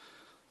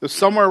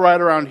somewhere right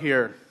around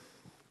here.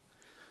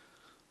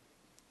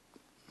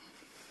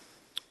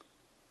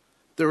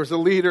 There was a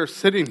leader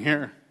sitting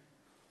here,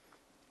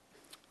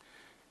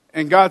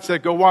 and God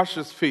said, "Go wash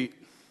his feet."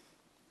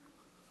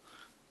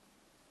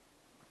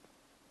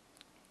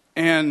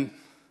 And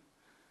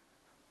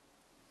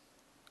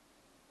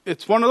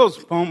it's one of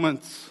those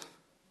moments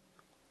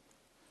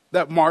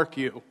that mark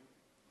you.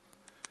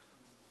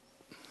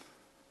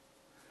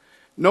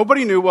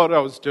 Nobody knew what I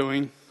was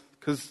doing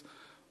because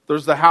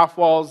there's the half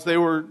walls. They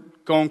were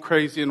going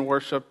crazy in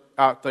worship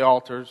at the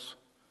altars.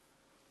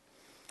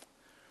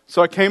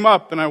 So I came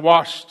up and I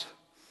washed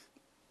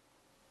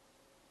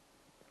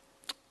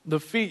the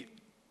feet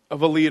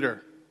of a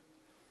leader.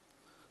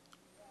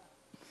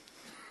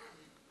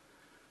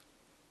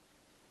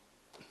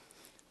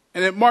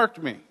 And it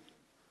marked me.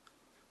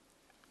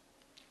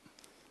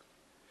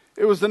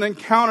 It was an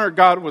encounter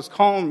God was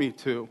calling me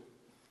to.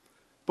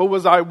 But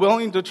was I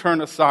willing to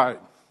turn aside?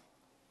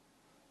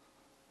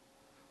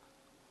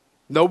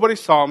 Nobody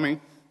saw me.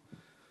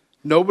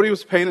 Nobody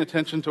was paying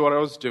attention to what I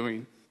was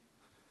doing.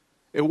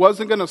 It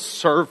wasn't going to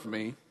serve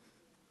me.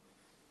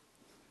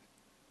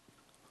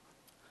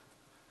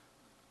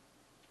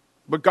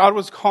 But God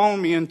was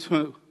calling me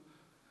into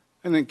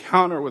an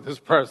encounter with his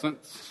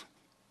presence.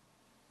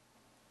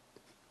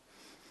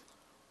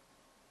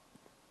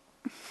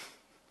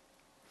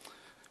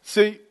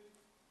 See,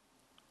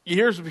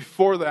 years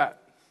before that,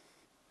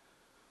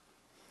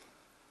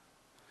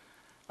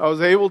 I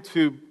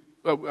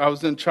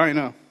was in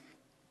China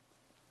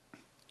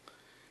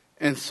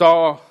and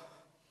saw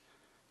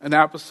an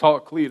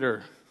apostolic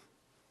leader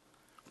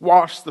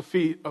wash the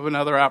feet of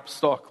another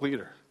apostolic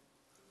leader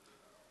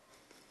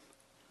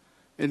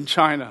in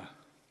China.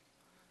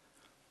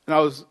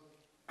 And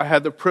I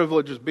had the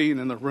privilege of being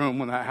in the room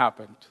when that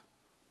happened.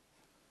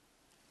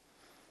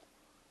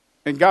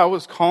 And God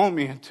was calling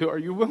me into, are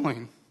you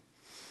willing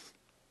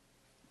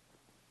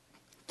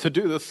to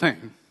do the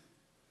same?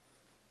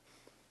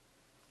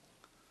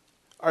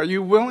 Are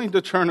you willing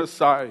to turn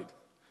aside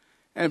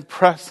and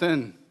press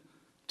in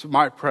to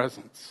my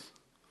presence?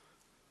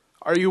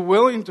 Are you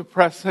willing to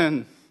press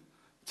in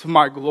to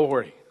my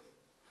glory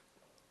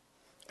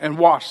and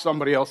wash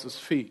somebody else's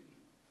feet?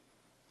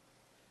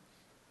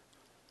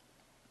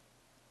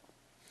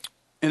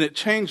 And it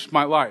changed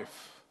my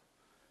life.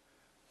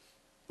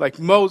 Like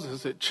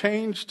Moses, it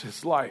changed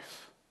his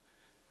life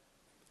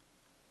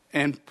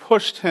and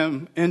pushed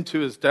him into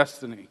his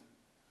destiny.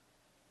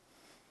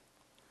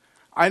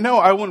 I know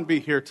I wouldn't be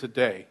here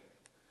today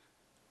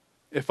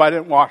if I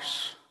didn't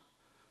wash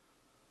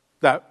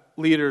that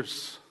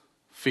leader's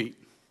feet.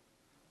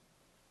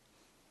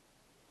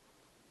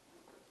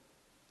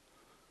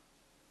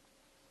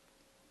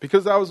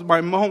 Because that was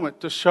my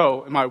moment to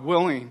show, am I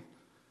willing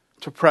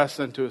to press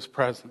into his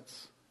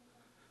presence?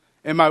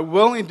 Am I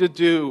willing to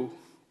do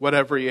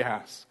whatever he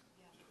asks?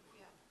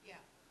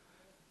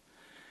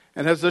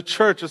 And as a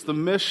church, as the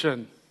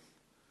mission,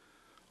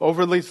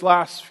 over these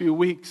last few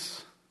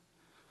weeks,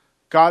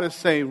 God is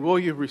saying, will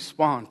you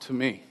respond to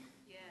me?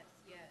 Yes.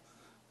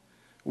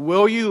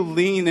 Will you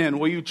lean in?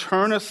 Will you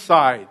turn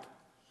aside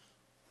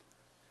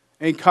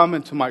and come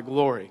into my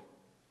glory?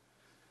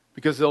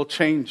 Because it'll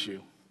change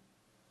you.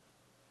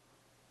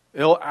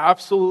 It'll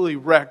absolutely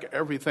wreck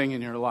everything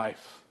in your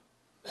life.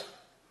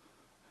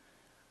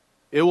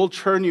 It will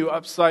turn you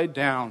upside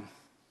down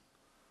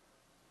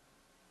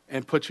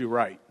and put you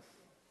right.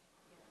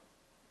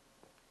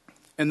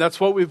 And that's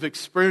what we've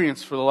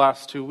experienced for the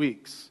last 2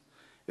 weeks,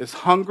 is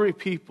hungry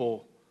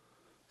people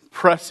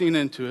pressing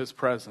into his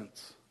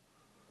presence.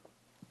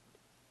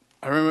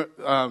 I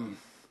remember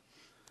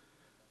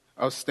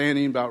I was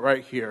standing about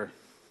right here.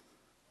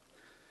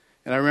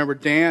 And I remember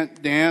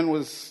Dan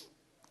was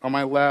on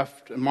my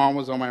left and Mom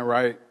was on my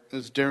right. It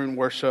was during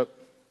worship.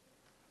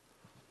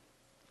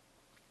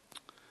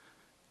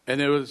 And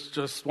it was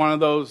just one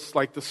of those,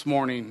 like this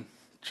morning,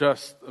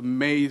 just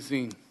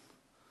amazing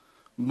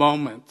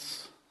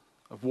moments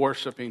of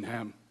worshiping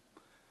him.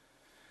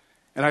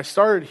 And I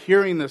started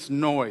hearing this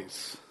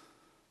noise,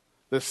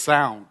 this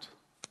sound.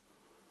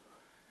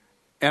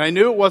 And I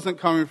knew it wasn't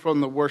coming from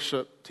the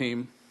worship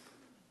team.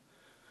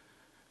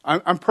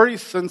 I'm pretty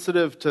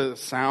sensitive to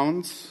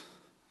sounds,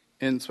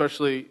 and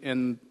especially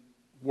in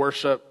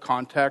worship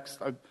context.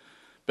 I've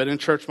been in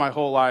church my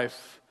whole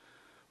life.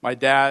 My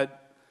dad,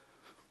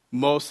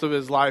 most of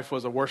his life,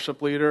 was a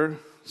worship leader.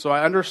 So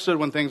I understood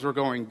when things were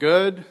going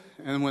good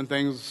and when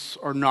things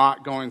are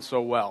not going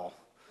so well.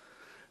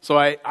 So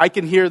I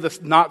can hear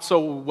this not so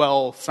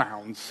well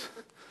sounds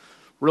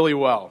really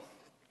well.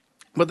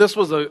 But this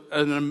was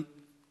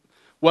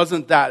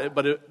wasn't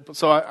that.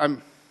 So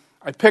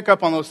I pick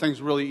up on those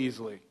things really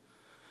easily.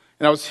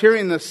 And I was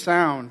hearing this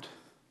sound,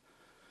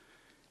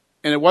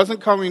 and it wasn't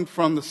coming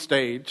from the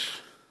stage.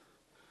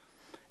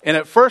 And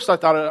at first I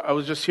thought I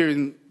was just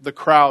hearing the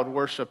crowd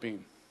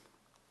worshiping.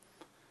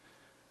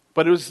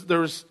 But there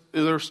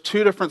was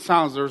two different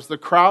sounds. There was the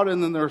crowd,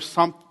 and then there was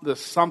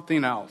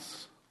something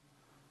else.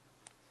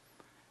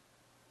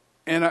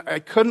 And I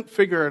couldn't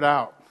figure it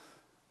out.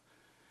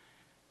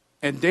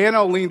 And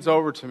Dano leans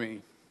over to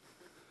me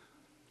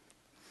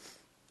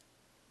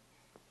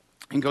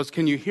and goes,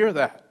 "Can you hear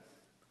that?"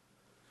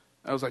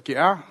 I was like,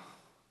 "Yeah."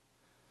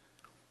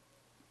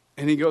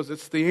 And he goes,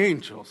 "It's the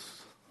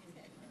angels."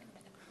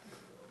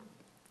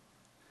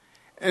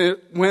 And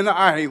when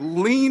I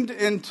leaned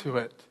into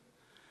it,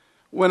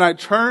 when I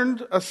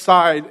turned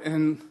aside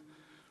and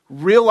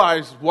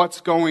realized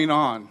what's going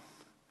on,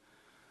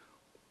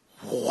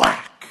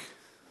 whack!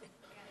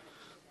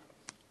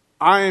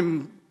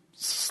 I'm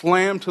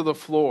slammed to the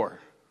floor.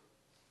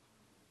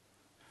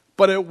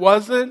 But it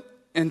wasn't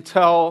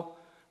until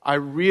I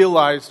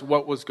realized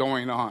what was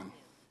going on.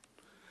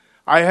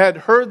 I had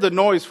heard the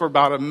noise for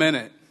about a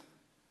minute,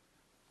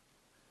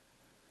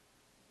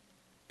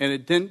 and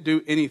it didn't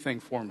do anything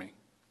for me.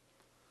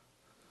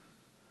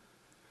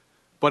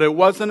 But it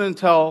wasn't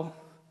until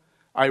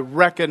I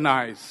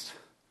recognized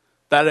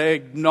that I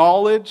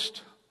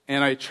acknowledged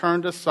and I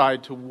turned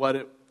aside to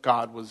what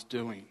God was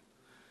doing.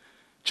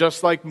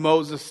 Just like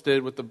Moses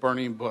did with the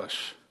burning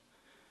bush.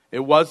 It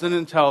wasn't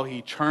until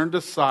he turned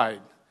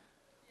aside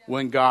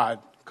when God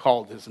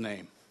called his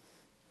name.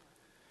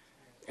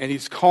 And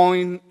he's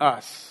calling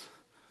us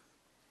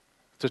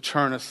to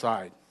turn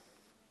aside.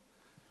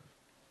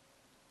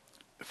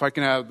 If I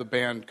can have the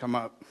band come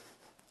up.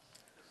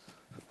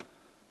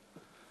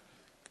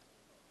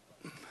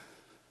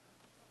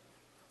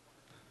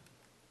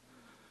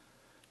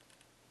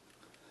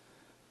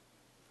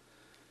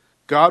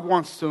 God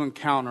wants to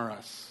encounter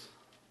us.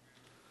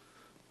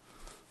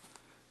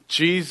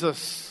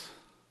 Jesus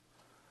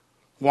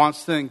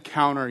wants to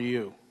encounter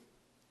you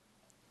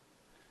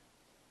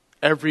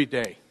every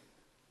day.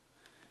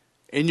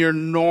 In your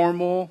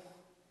normal,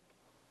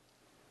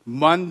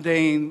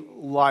 mundane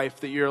life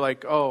that you're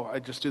like, oh, I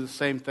just do the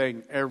same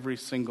thing every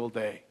single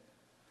day.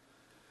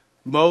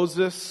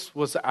 Moses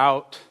was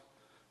out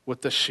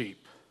with the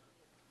sheep,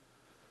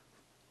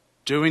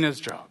 doing his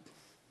job.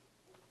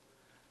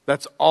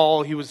 That's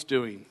all he was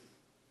doing.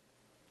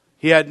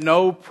 He had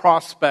no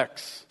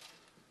prospects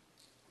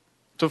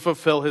to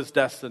fulfill his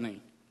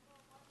destiny.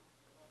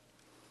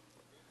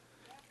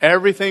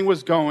 Everything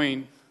was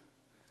going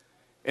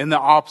in the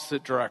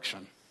opposite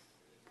direction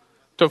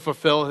to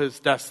fulfill his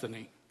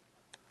destiny.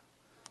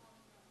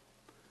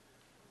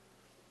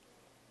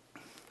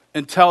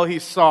 Until he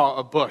saw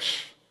a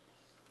bush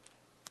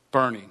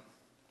burning.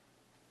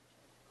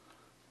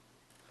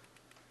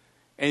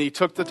 And he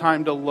took the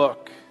time to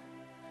look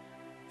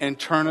and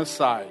turn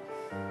aside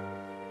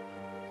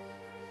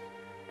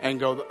and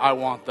go, I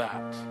want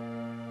that.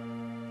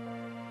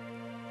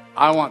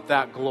 I want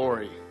that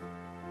glory.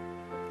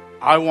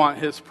 I want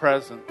his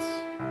presence.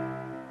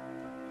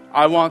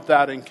 I want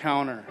that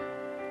encounter.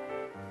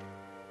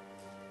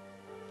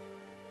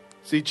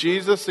 See,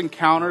 Jesus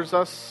encounters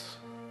us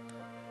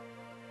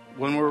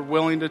when we're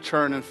willing to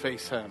turn and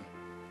face him.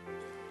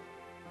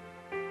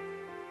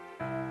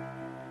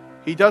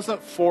 He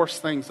doesn't force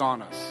things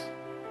on us.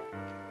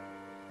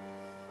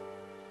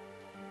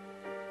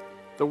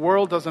 The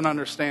world doesn't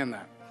understand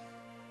that.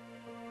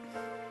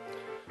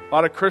 A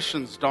lot of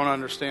Christians don't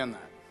understand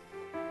that.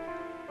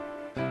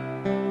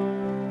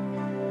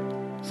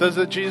 It says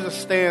that Jesus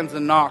stands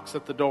and knocks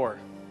at the door.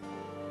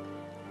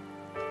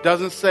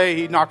 Doesn't say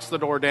he knocks the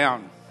door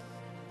down.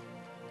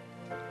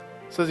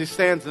 It says he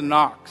stands and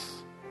knocks.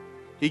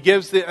 He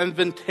gives the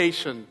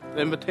invitation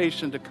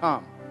to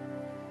come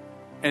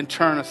and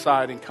turn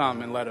aside and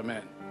come and let him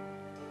in.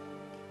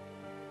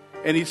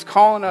 And he's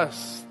calling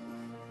us.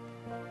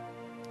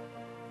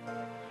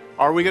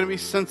 Are we going to be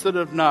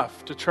sensitive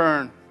enough to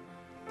turn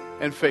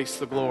and face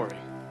the glory?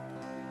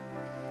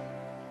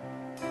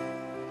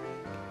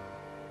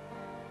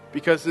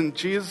 Because in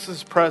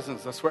Jesus'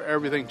 presence, that's where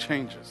everything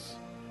changes.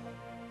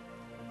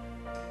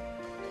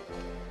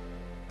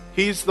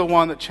 He's the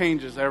one that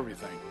changes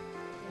everything.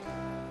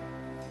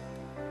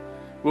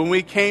 When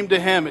we came to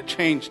him, it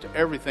changed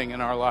everything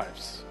in our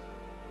lives.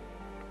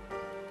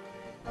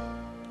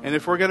 And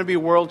if we're going to be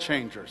world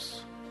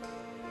changers,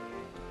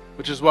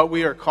 which is what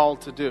we are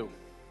called to do,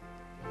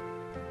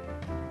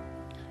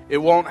 it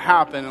won't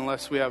happen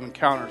unless we have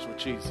encounters with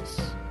Jesus.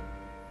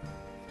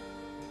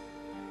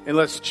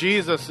 Unless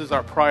Jesus is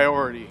our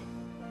priority.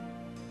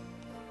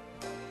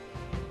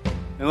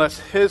 Unless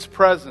his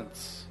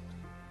presence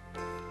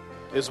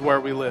is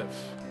where we live.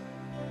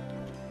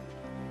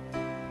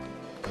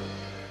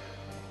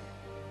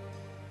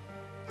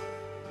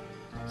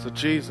 So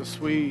Jesus,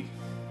 we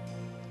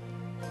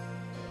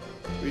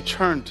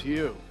turn to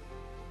you.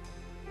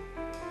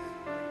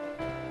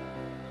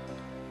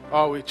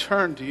 Oh, we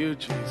turn to you,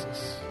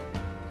 Jesus.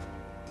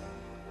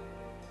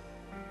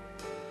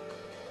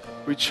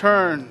 We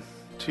turn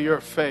to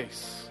your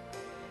face.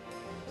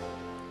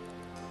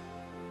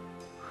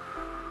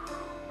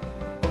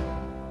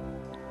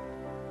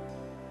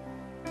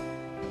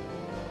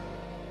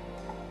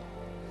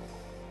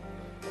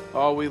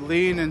 Oh, we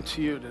lean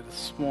into you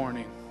this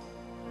morning.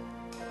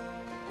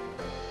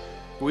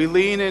 We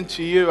lean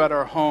into you at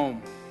our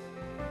home.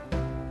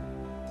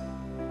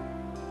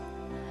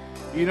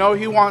 You know,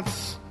 he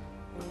wants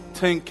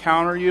to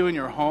encounter you in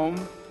your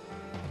home.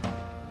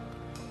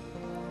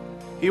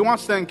 He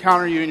wants to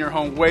encounter you in your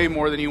home way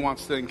more than he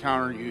wants to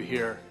encounter you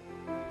here.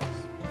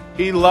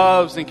 He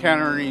loves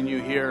encountering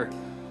you here.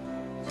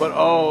 But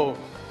oh,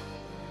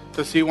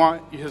 does he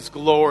want his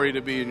glory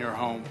to be in your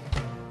home?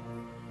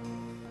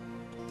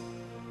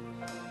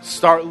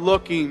 Start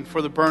looking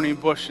for the burning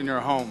bush in your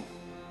home.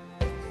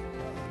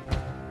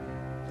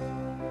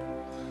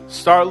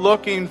 Start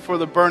looking for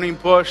the burning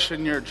bush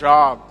in your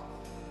job.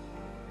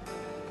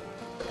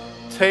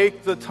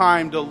 Take the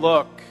time to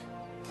look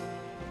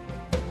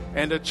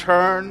and to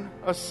turn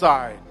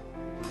aside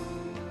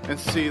and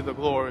see the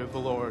glory of the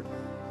Lord.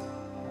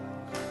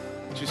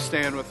 Would you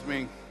stand with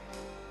me?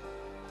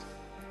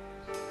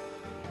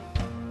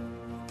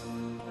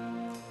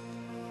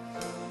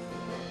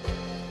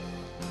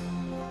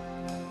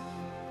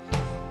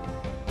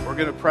 We're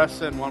going to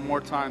press in one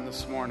more time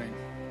this morning,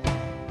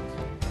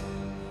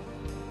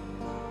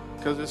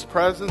 because His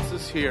presence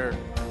is here.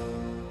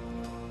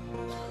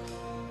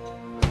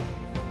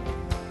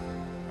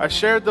 I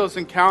shared those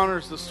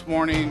encounters this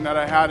morning that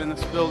I had in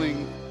this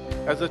building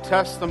as a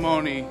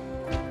testimony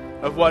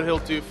of what He'll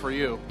do for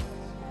you.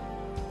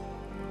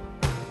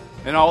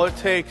 And all it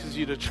takes is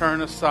you to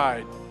turn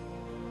aside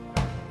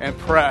and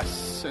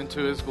press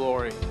into His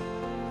glory.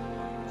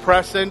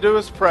 Press into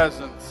His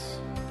presence.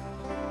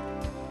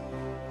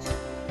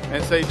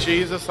 And say,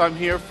 Jesus, I'm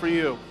here for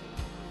you.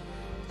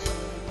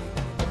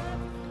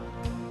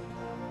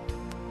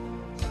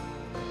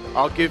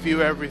 I'll give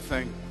you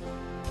everything.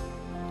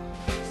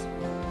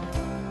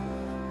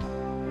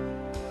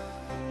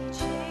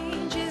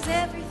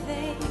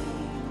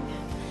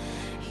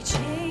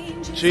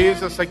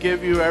 Jesus, I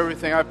give you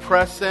everything. I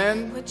press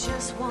in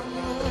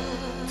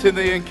to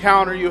the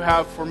encounter you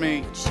have for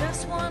me.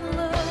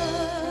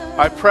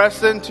 I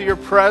press into your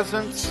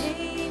presence.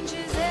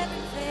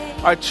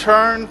 I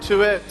turn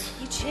to it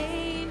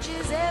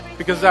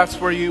because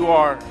that's where you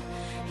are.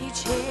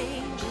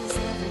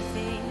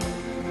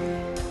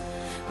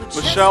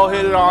 Michelle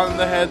hit it on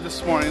the head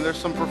this morning. There's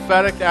some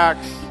prophetic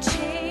acts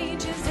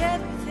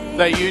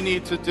that you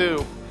need to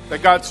do,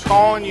 that God's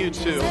calling you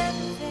to.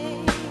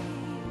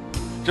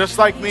 Just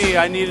like me,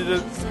 I needed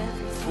to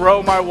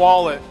throw my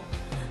wallet.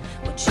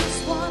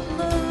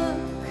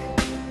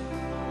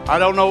 I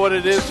don't know what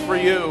it is for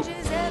you.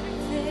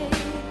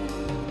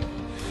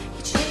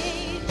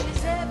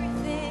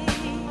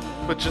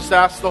 But just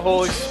ask the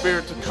Holy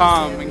Spirit to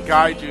come and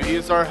guide you. He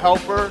is our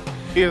helper.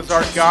 He is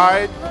our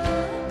guide.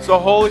 So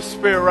Holy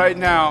Spirit, right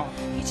now,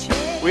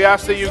 we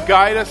ask that you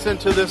guide us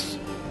into this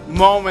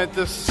moment,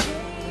 this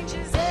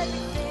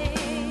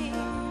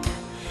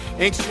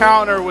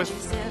encounter with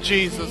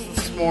Jesus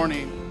this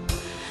morning.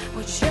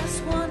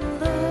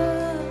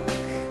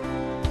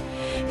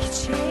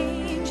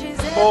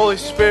 Holy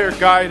Spirit,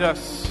 guide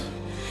us,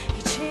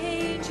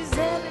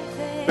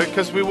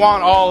 because we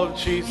want all of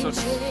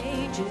Jesus.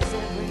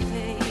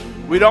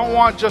 We don't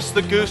want just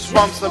the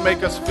goosebumps that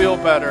make us feel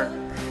better,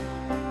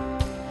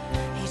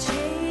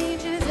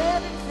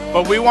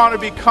 but we want to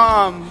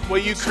become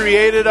what you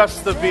created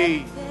us to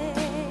be.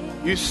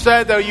 You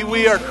said that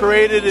we are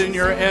created in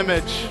your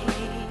image.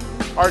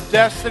 Our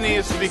destiny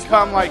is to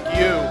become like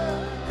you,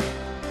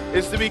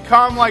 is to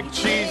become like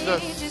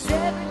Jesus.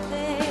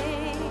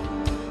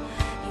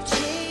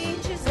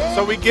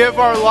 So we give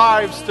our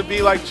lives to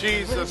be like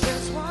Jesus.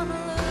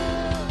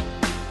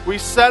 We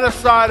set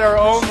aside our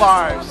own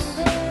lives.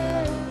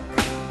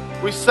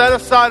 We set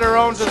aside our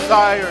own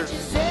desires,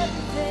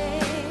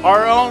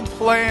 our own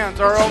plans,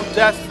 our own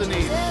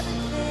destinies,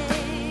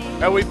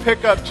 and we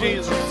pick up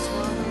Jesus.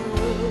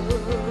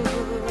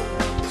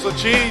 So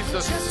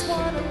Jesus,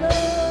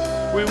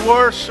 we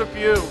worship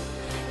you.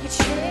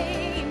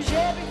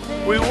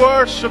 We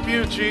worship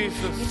you,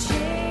 Jesus.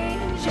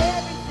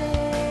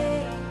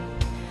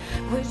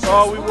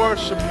 Oh, we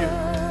worship you.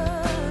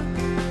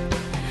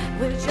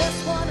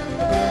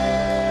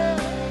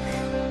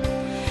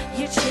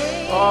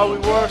 Oh, we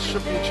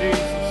worship you,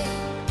 Jesus.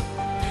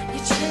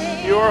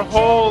 You are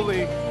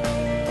holy.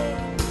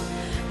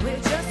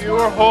 You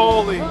are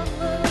holy.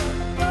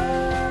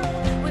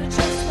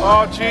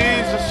 Oh,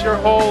 Jesus, you're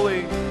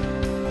holy.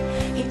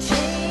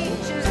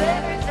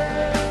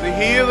 The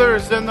healer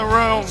is in the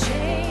room.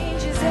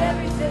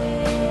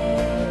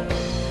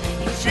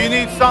 If you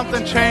need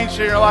something changed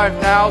in your life,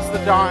 now's the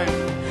time.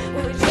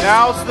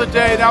 Now's the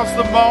day. Now's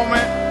the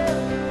moment.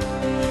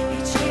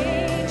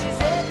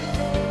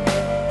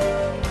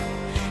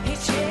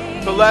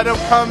 To let Him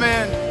come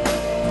in.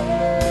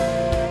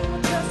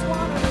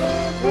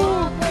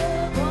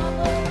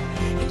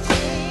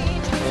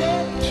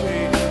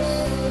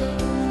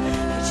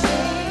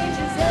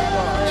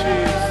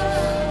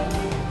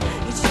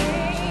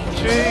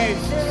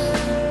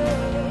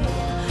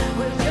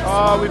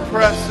 Oh, we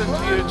press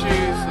into you,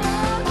 Jesus.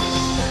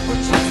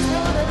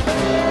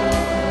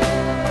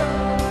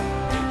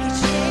 He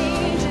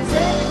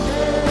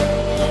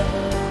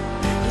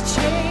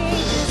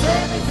changes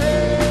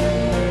everything.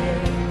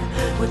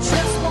 We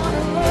just want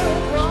to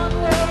live one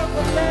world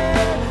for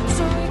man.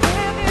 So we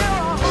give you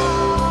our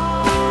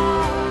heart,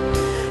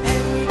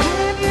 and we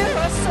give you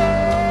our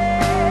soul.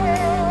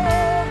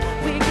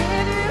 We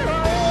give you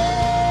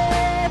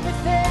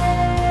everything.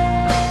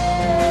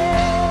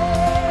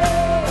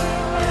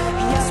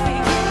 Yes, we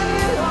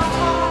give you our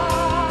heart.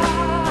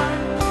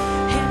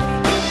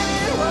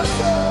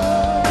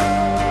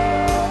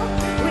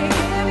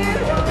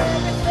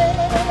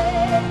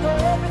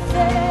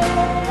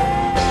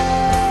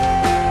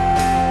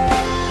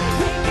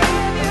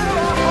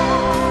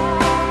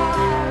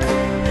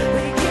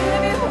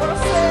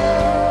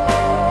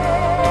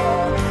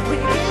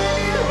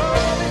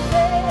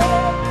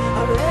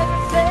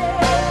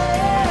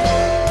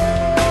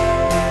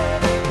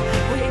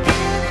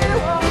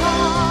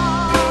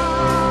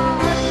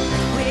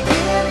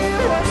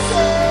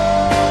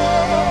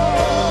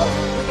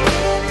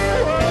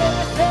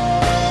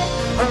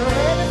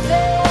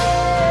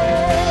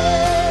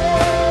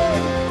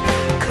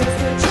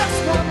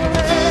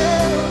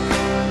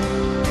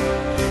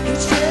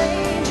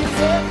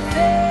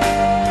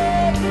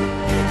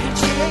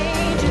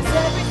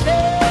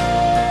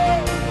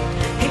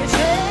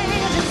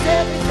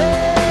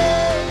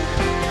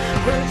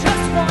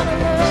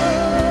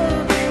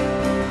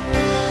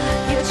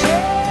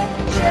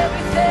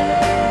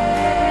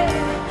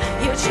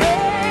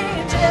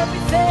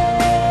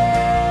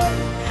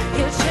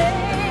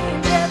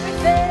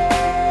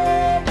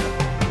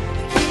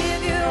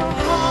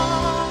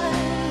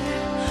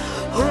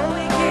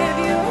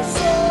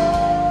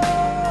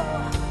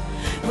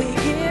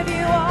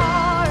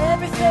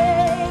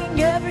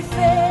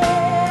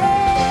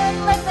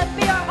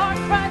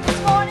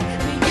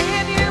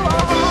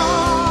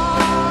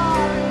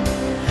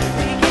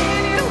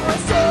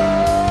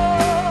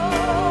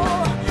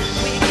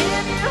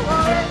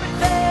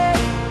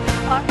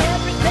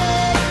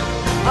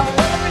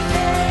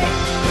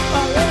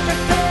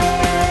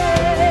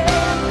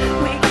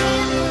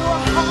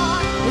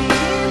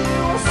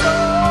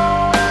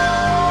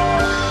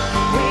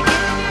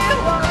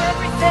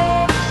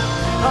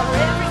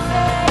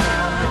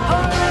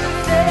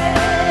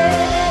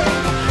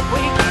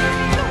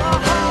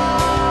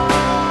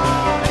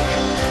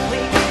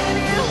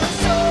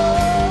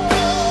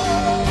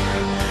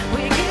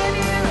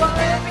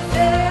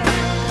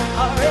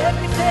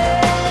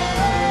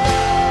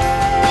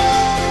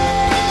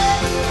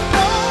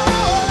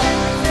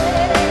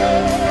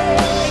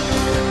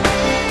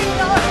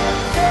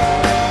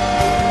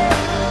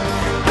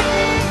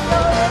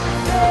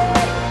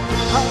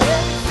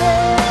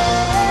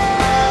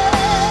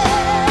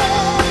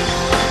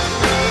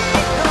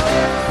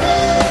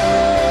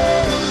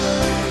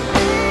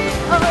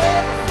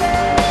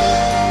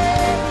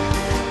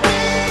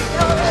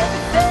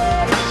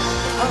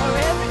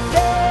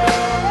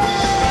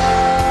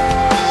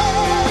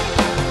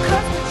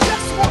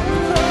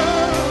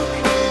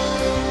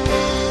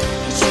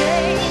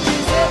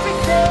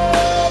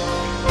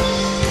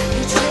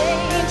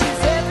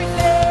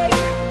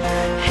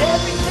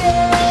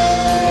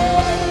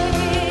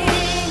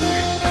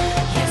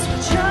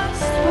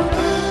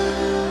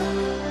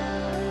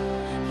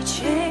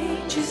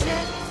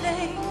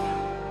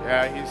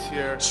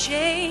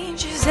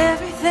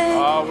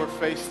 Oh, we're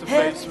face to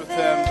face with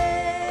Him.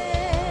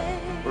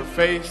 We're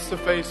face to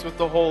face with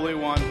the Holy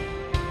One.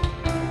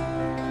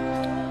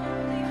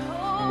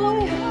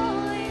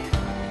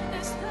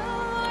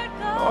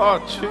 Oh,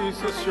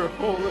 Jesus, you're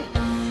holy.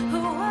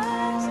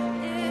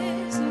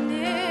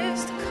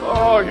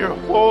 Oh, you're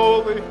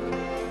holy.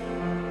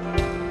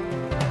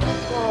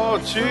 Oh,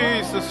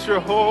 Jesus,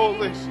 you're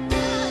holy.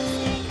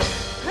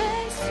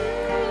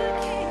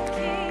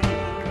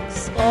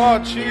 Oh,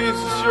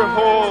 Jesus, you're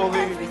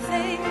holy.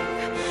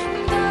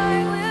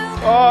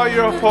 Oh,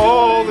 you're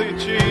holy,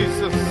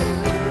 Jesus.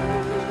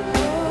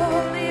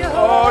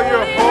 Oh,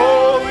 you're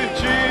holy,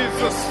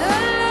 Jesus.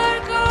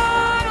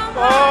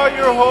 Oh,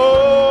 you're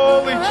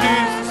holy,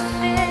 Jesus.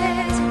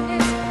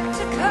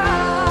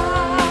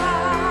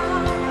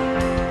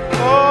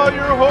 Oh,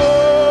 you're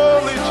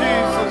holy,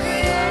 Jesus.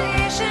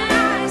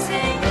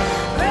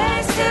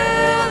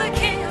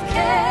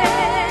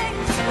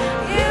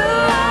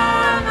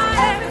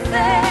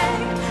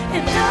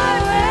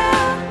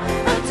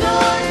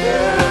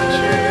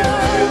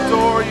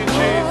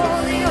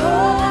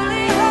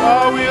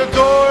 Oh, we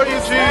adore you,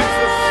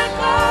 Jesus.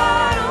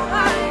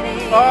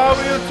 Oh,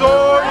 we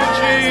adore you,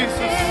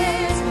 Jesus.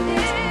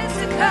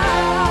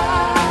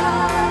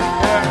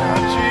 Yeah,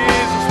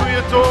 Jesus, we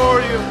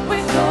adore you.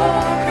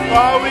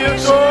 Oh, we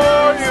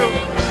adore you.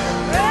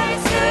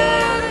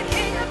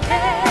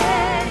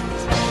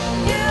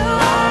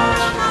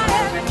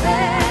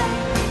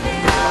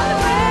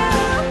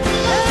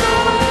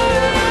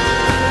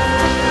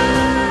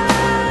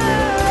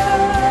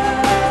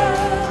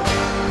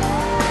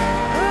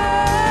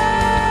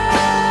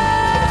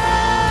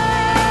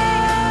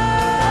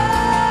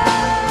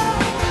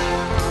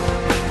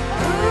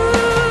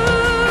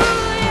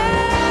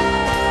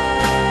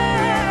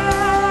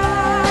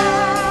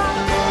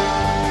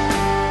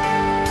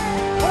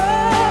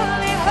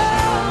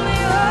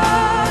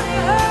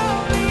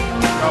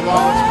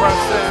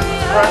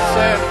 Press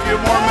in. A few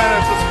more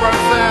minutes. Let's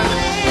press in.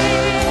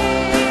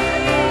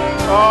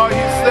 Oh,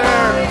 He's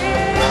there.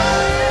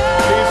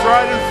 He's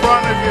right in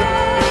front of you.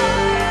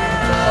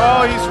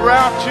 Oh, He's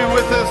wrapped you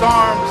with His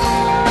arms.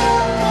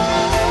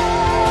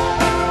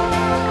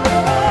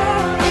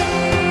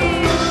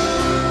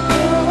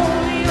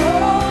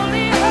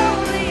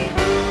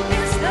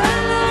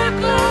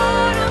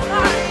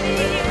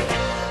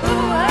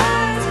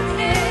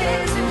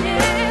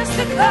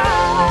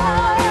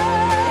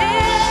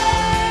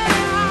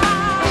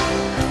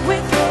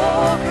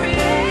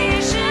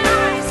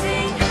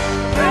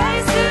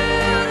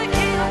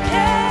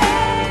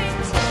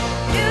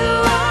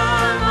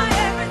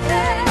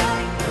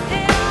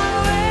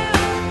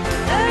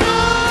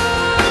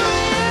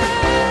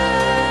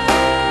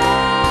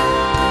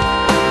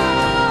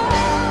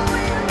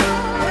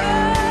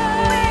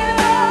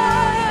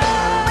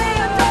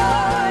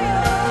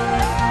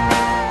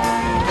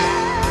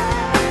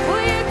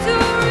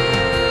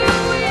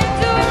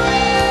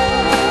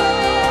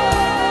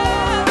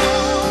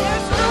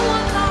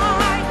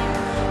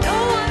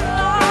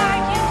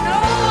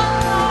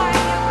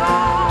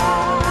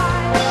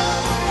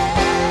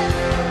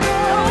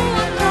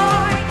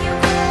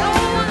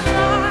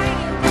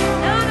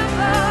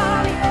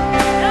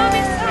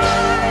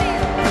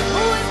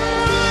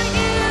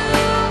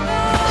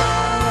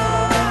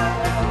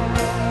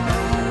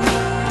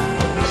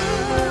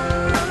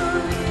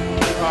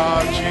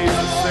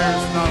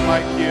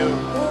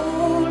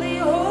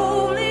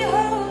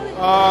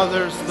 Oh,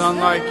 there's none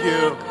like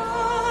you.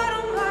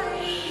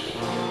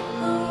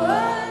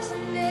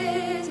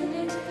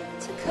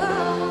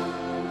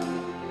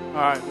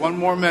 All right, one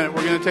more minute.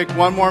 We're going to take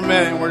one more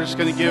minute and we're just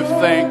going to give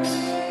thanks.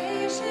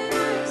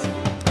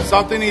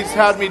 Something He's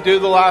had me do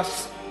the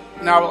last,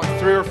 now like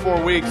 3 or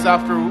 4 weeks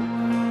after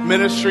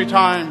ministry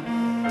time.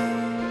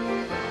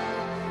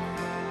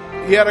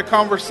 He had a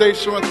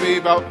conversation with me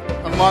about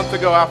a month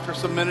ago after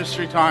some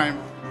ministry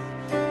time.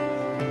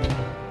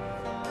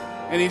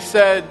 And He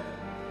said,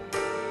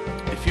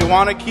 if you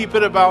want to keep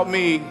it about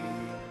me,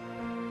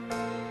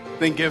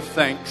 then give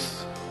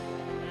thanks.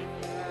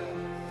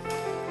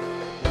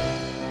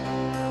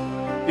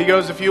 He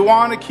goes, if you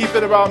want to keep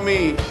it about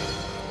me,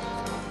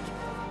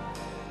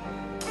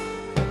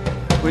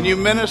 when you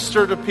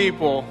minister to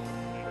people,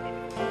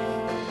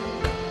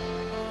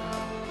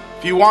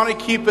 if you want to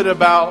keep it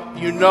about,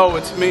 you know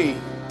it's me,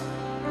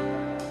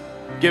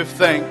 give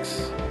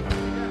thanks.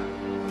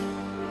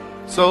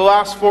 So the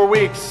last 4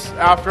 weeks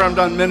after I'm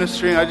done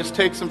ministering, I just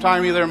take some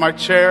time either in my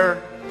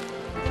chair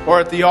or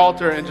at the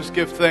altar and just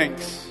give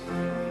thanks.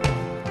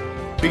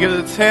 Because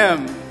it's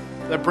Him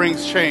that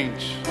brings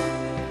change.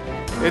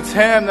 It's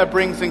Him that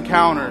brings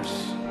encounters.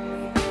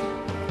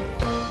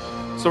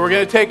 So we're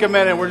going to take a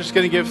minute and we're just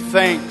going to give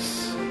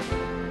thanks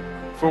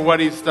for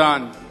what He's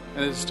done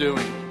and is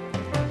doing.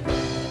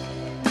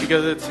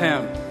 Because it's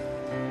Him.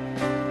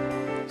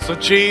 So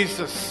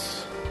Jesus,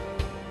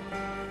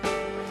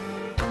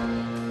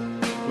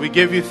 we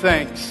give you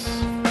thanks.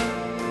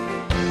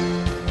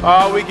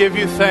 Oh, we give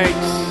you thanks.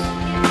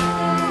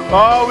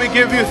 Oh, we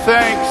give you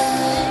thanks.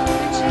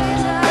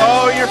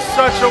 Oh, you're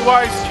such a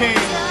wise King.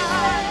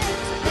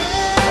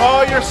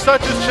 Oh, you're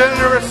such a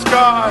generous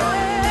God.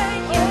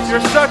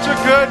 You're such a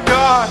good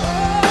God.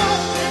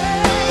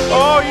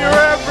 Oh, you're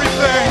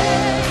everything.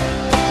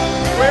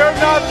 We are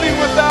nothing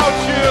without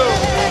you.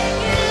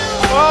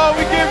 Oh,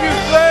 we give you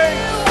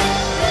thanks.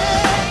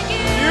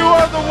 You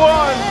are the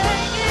one.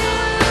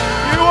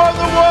 You are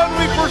the one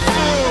we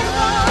pursue.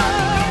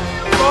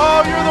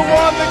 Oh, you're the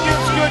one that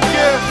gives good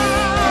gifts.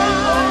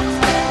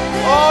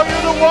 Oh,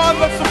 you're the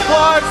one that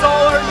supplies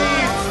all our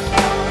needs.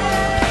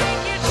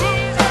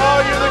 Oh,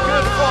 you're the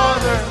good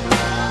Father.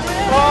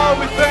 Oh,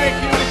 we thank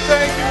you, we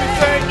thank you, we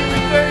thank you, we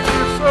thank you.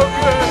 You're so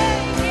good.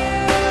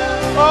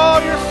 Oh,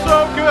 you're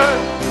so good.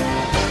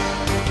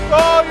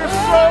 Oh, you're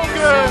so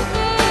good.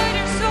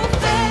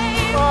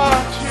 Oh,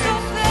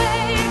 Jesus.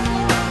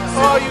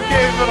 Oh, you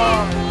gave it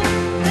all.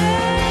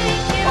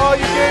 Oh,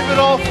 you gave it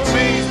all for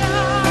me.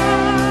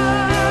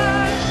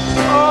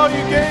 Oh,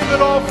 you gave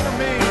it all for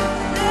me.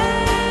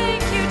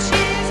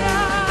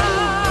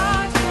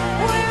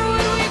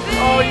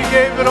 Oh, you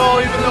gave it all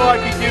even though I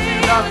could give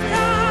you nothing.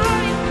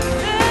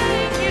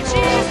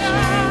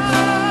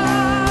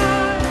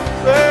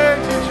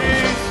 Thank you,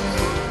 Jesus.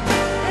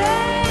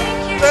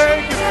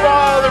 Thank you,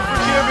 Father, for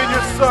giving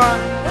your Son.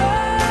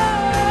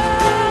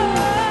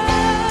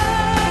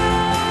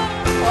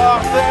 Oh,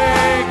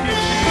 thank you,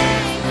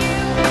 Jesus.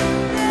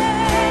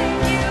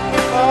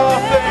 Oh,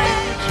 thank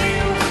you,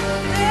 Jesus.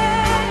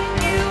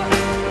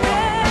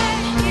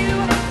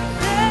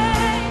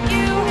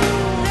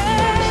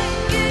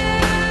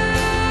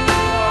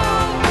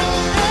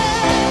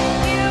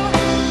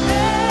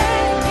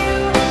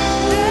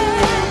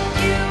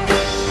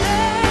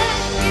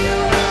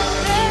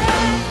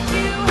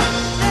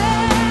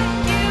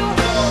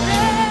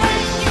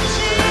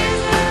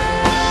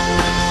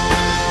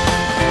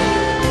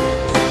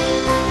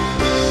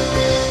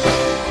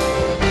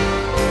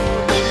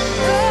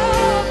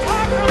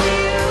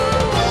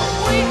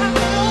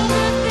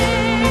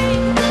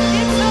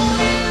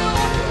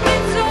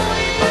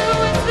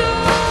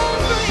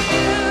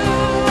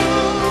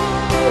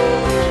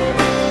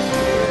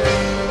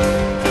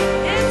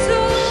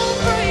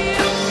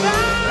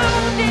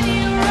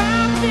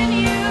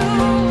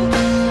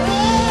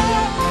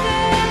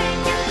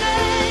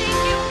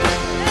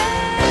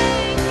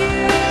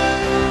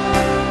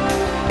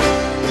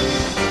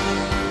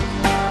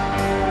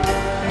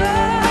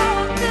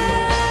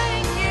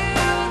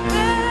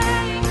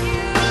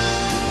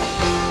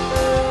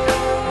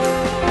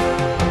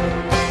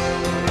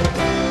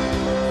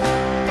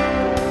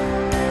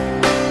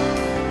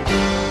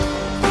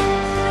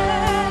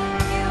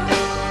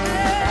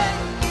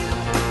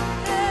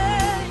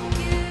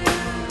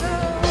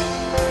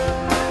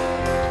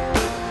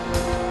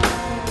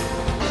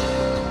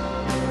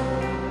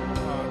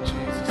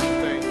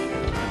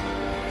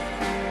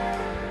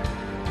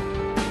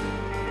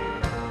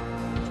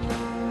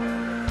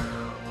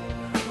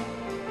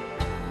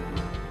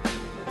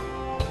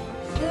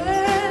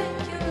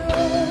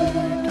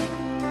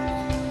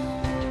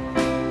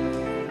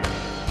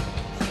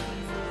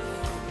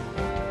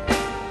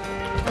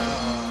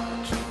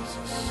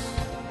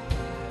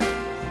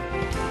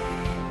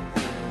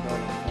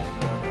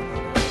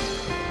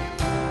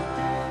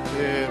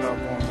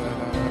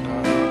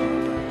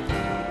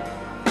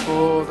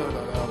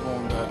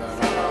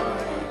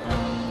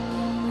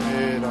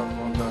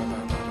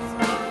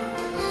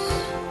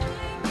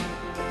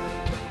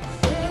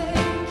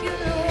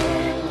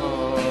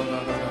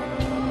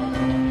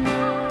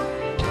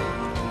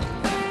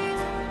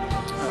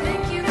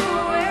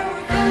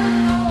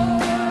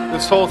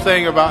 This whole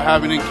thing about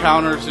having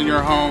encounters in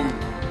your home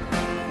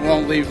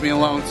won't leave me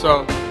alone.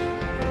 So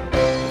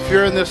if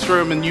you're in this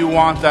room and you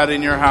want that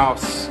in your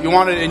house, you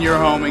want it in your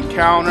home,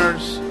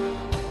 encounters,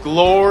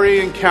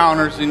 glory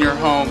encounters in your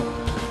home,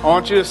 I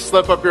want you to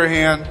slip up your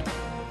hand.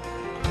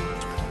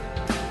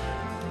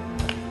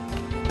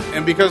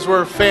 And because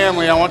we're a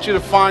family, I want you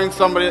to find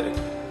somebody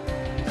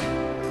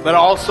that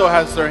also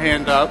has their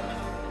hand up.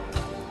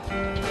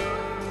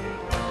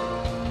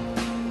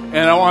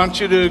 And I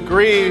want you to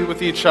agree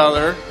with each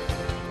other.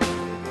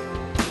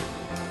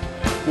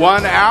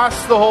 One,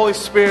 ask the Holy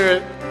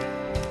Spirit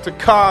to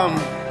come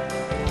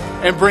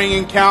and bring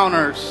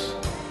encounters.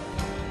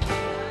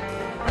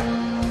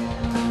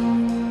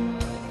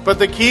 But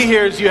the key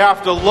here is you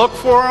have to look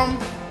for them,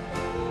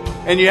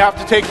 and you have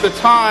to take the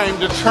time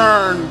to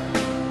turn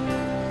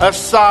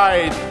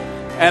aside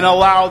and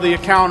allow the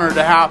encounter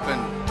to happen.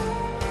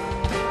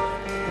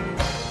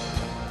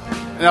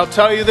 And I'll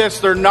tell you this,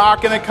 they're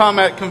not going to come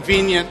at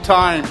convenient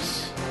times.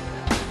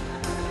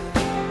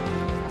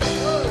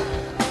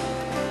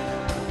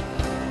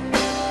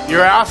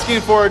 You're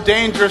asking for a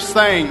dangerous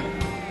thing,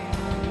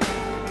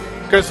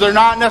 because they're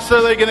not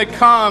necessarily going to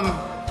come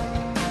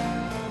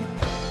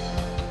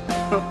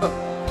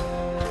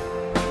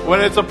when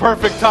it's a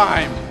perfect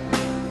time.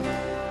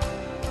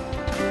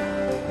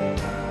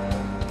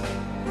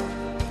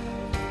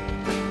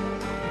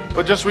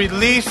 But just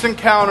release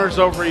encounters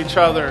over each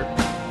other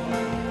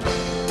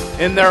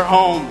in their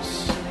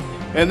homes,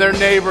 in their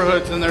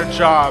neighborhoods, in their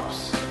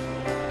jobs.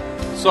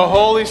 So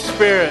Holy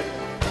Spirit,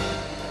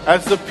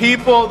 As the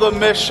people of the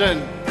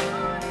mission,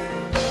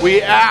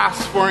 we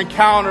ask for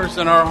encounters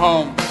in our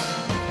homes.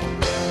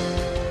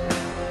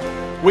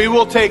 We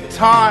will take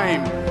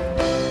time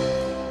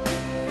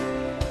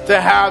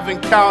to have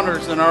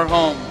encounters in our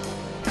home.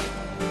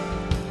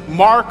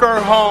 Mark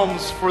our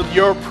homes for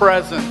your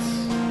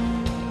presence,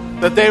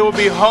 that they will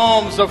be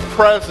homes of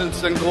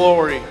presence and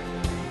glory.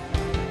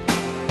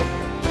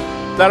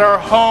 That our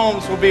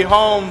homes will be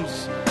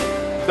homes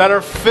that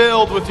are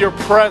filled with your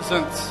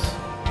presence.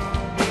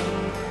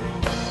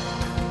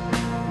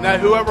 And that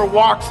whoever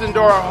walks into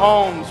our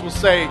homes will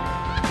say,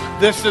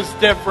 this is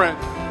different.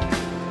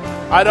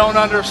 I don't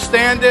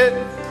understand it.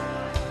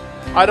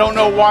 I don't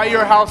know why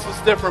your house is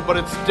different, but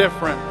it's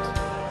different.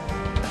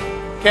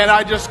 Can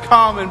I just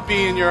come and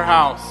be in your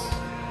house?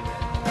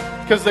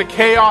 Because the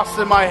chaos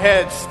in my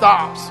head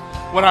stops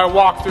when I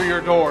walk through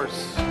your doors.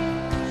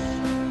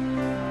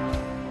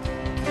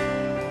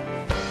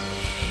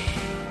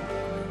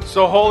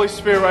 So Holy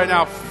Spirit, right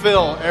now,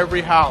 fill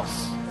every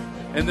house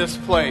in this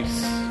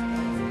place.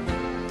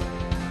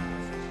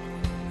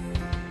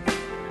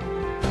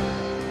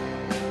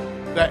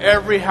 That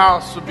every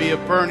house would be a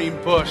burning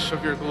bush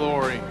of your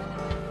glory.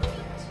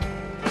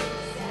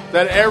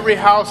 That every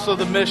house of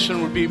the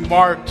mission would be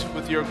marked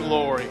with your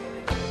glory.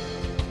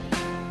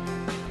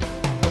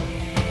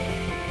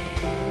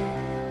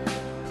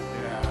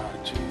 Yeah,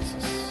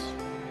 Jesus.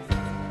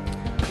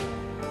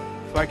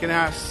 If I can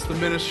ask the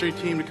ministry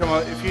team to come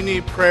out. If you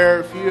need prayer,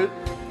 if you're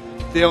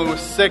dealing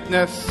with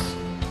sickness,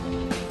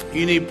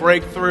 you need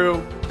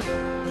breakthrough.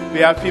 We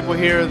have people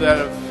here that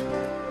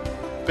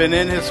have been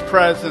in His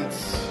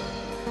presence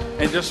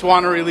and just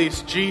want to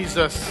release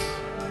Jesus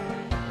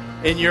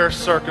in your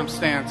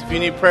circumstance. If you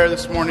need prayer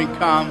this morning,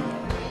 come.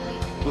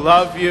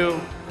 Love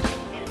you.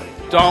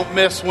 Don't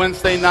miss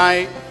Wednesday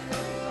night.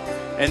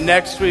 And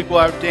next week we'll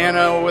have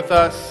Dana with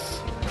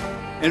us.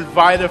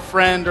 Invite a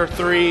friend or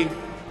three.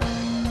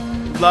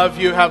 Love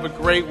you. Have a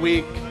great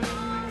week.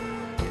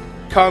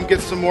 Come get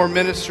some more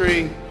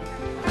ministry.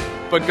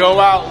 But go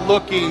out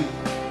looking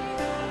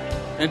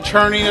and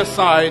turning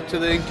aside to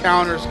the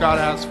encounters God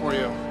has for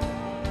you.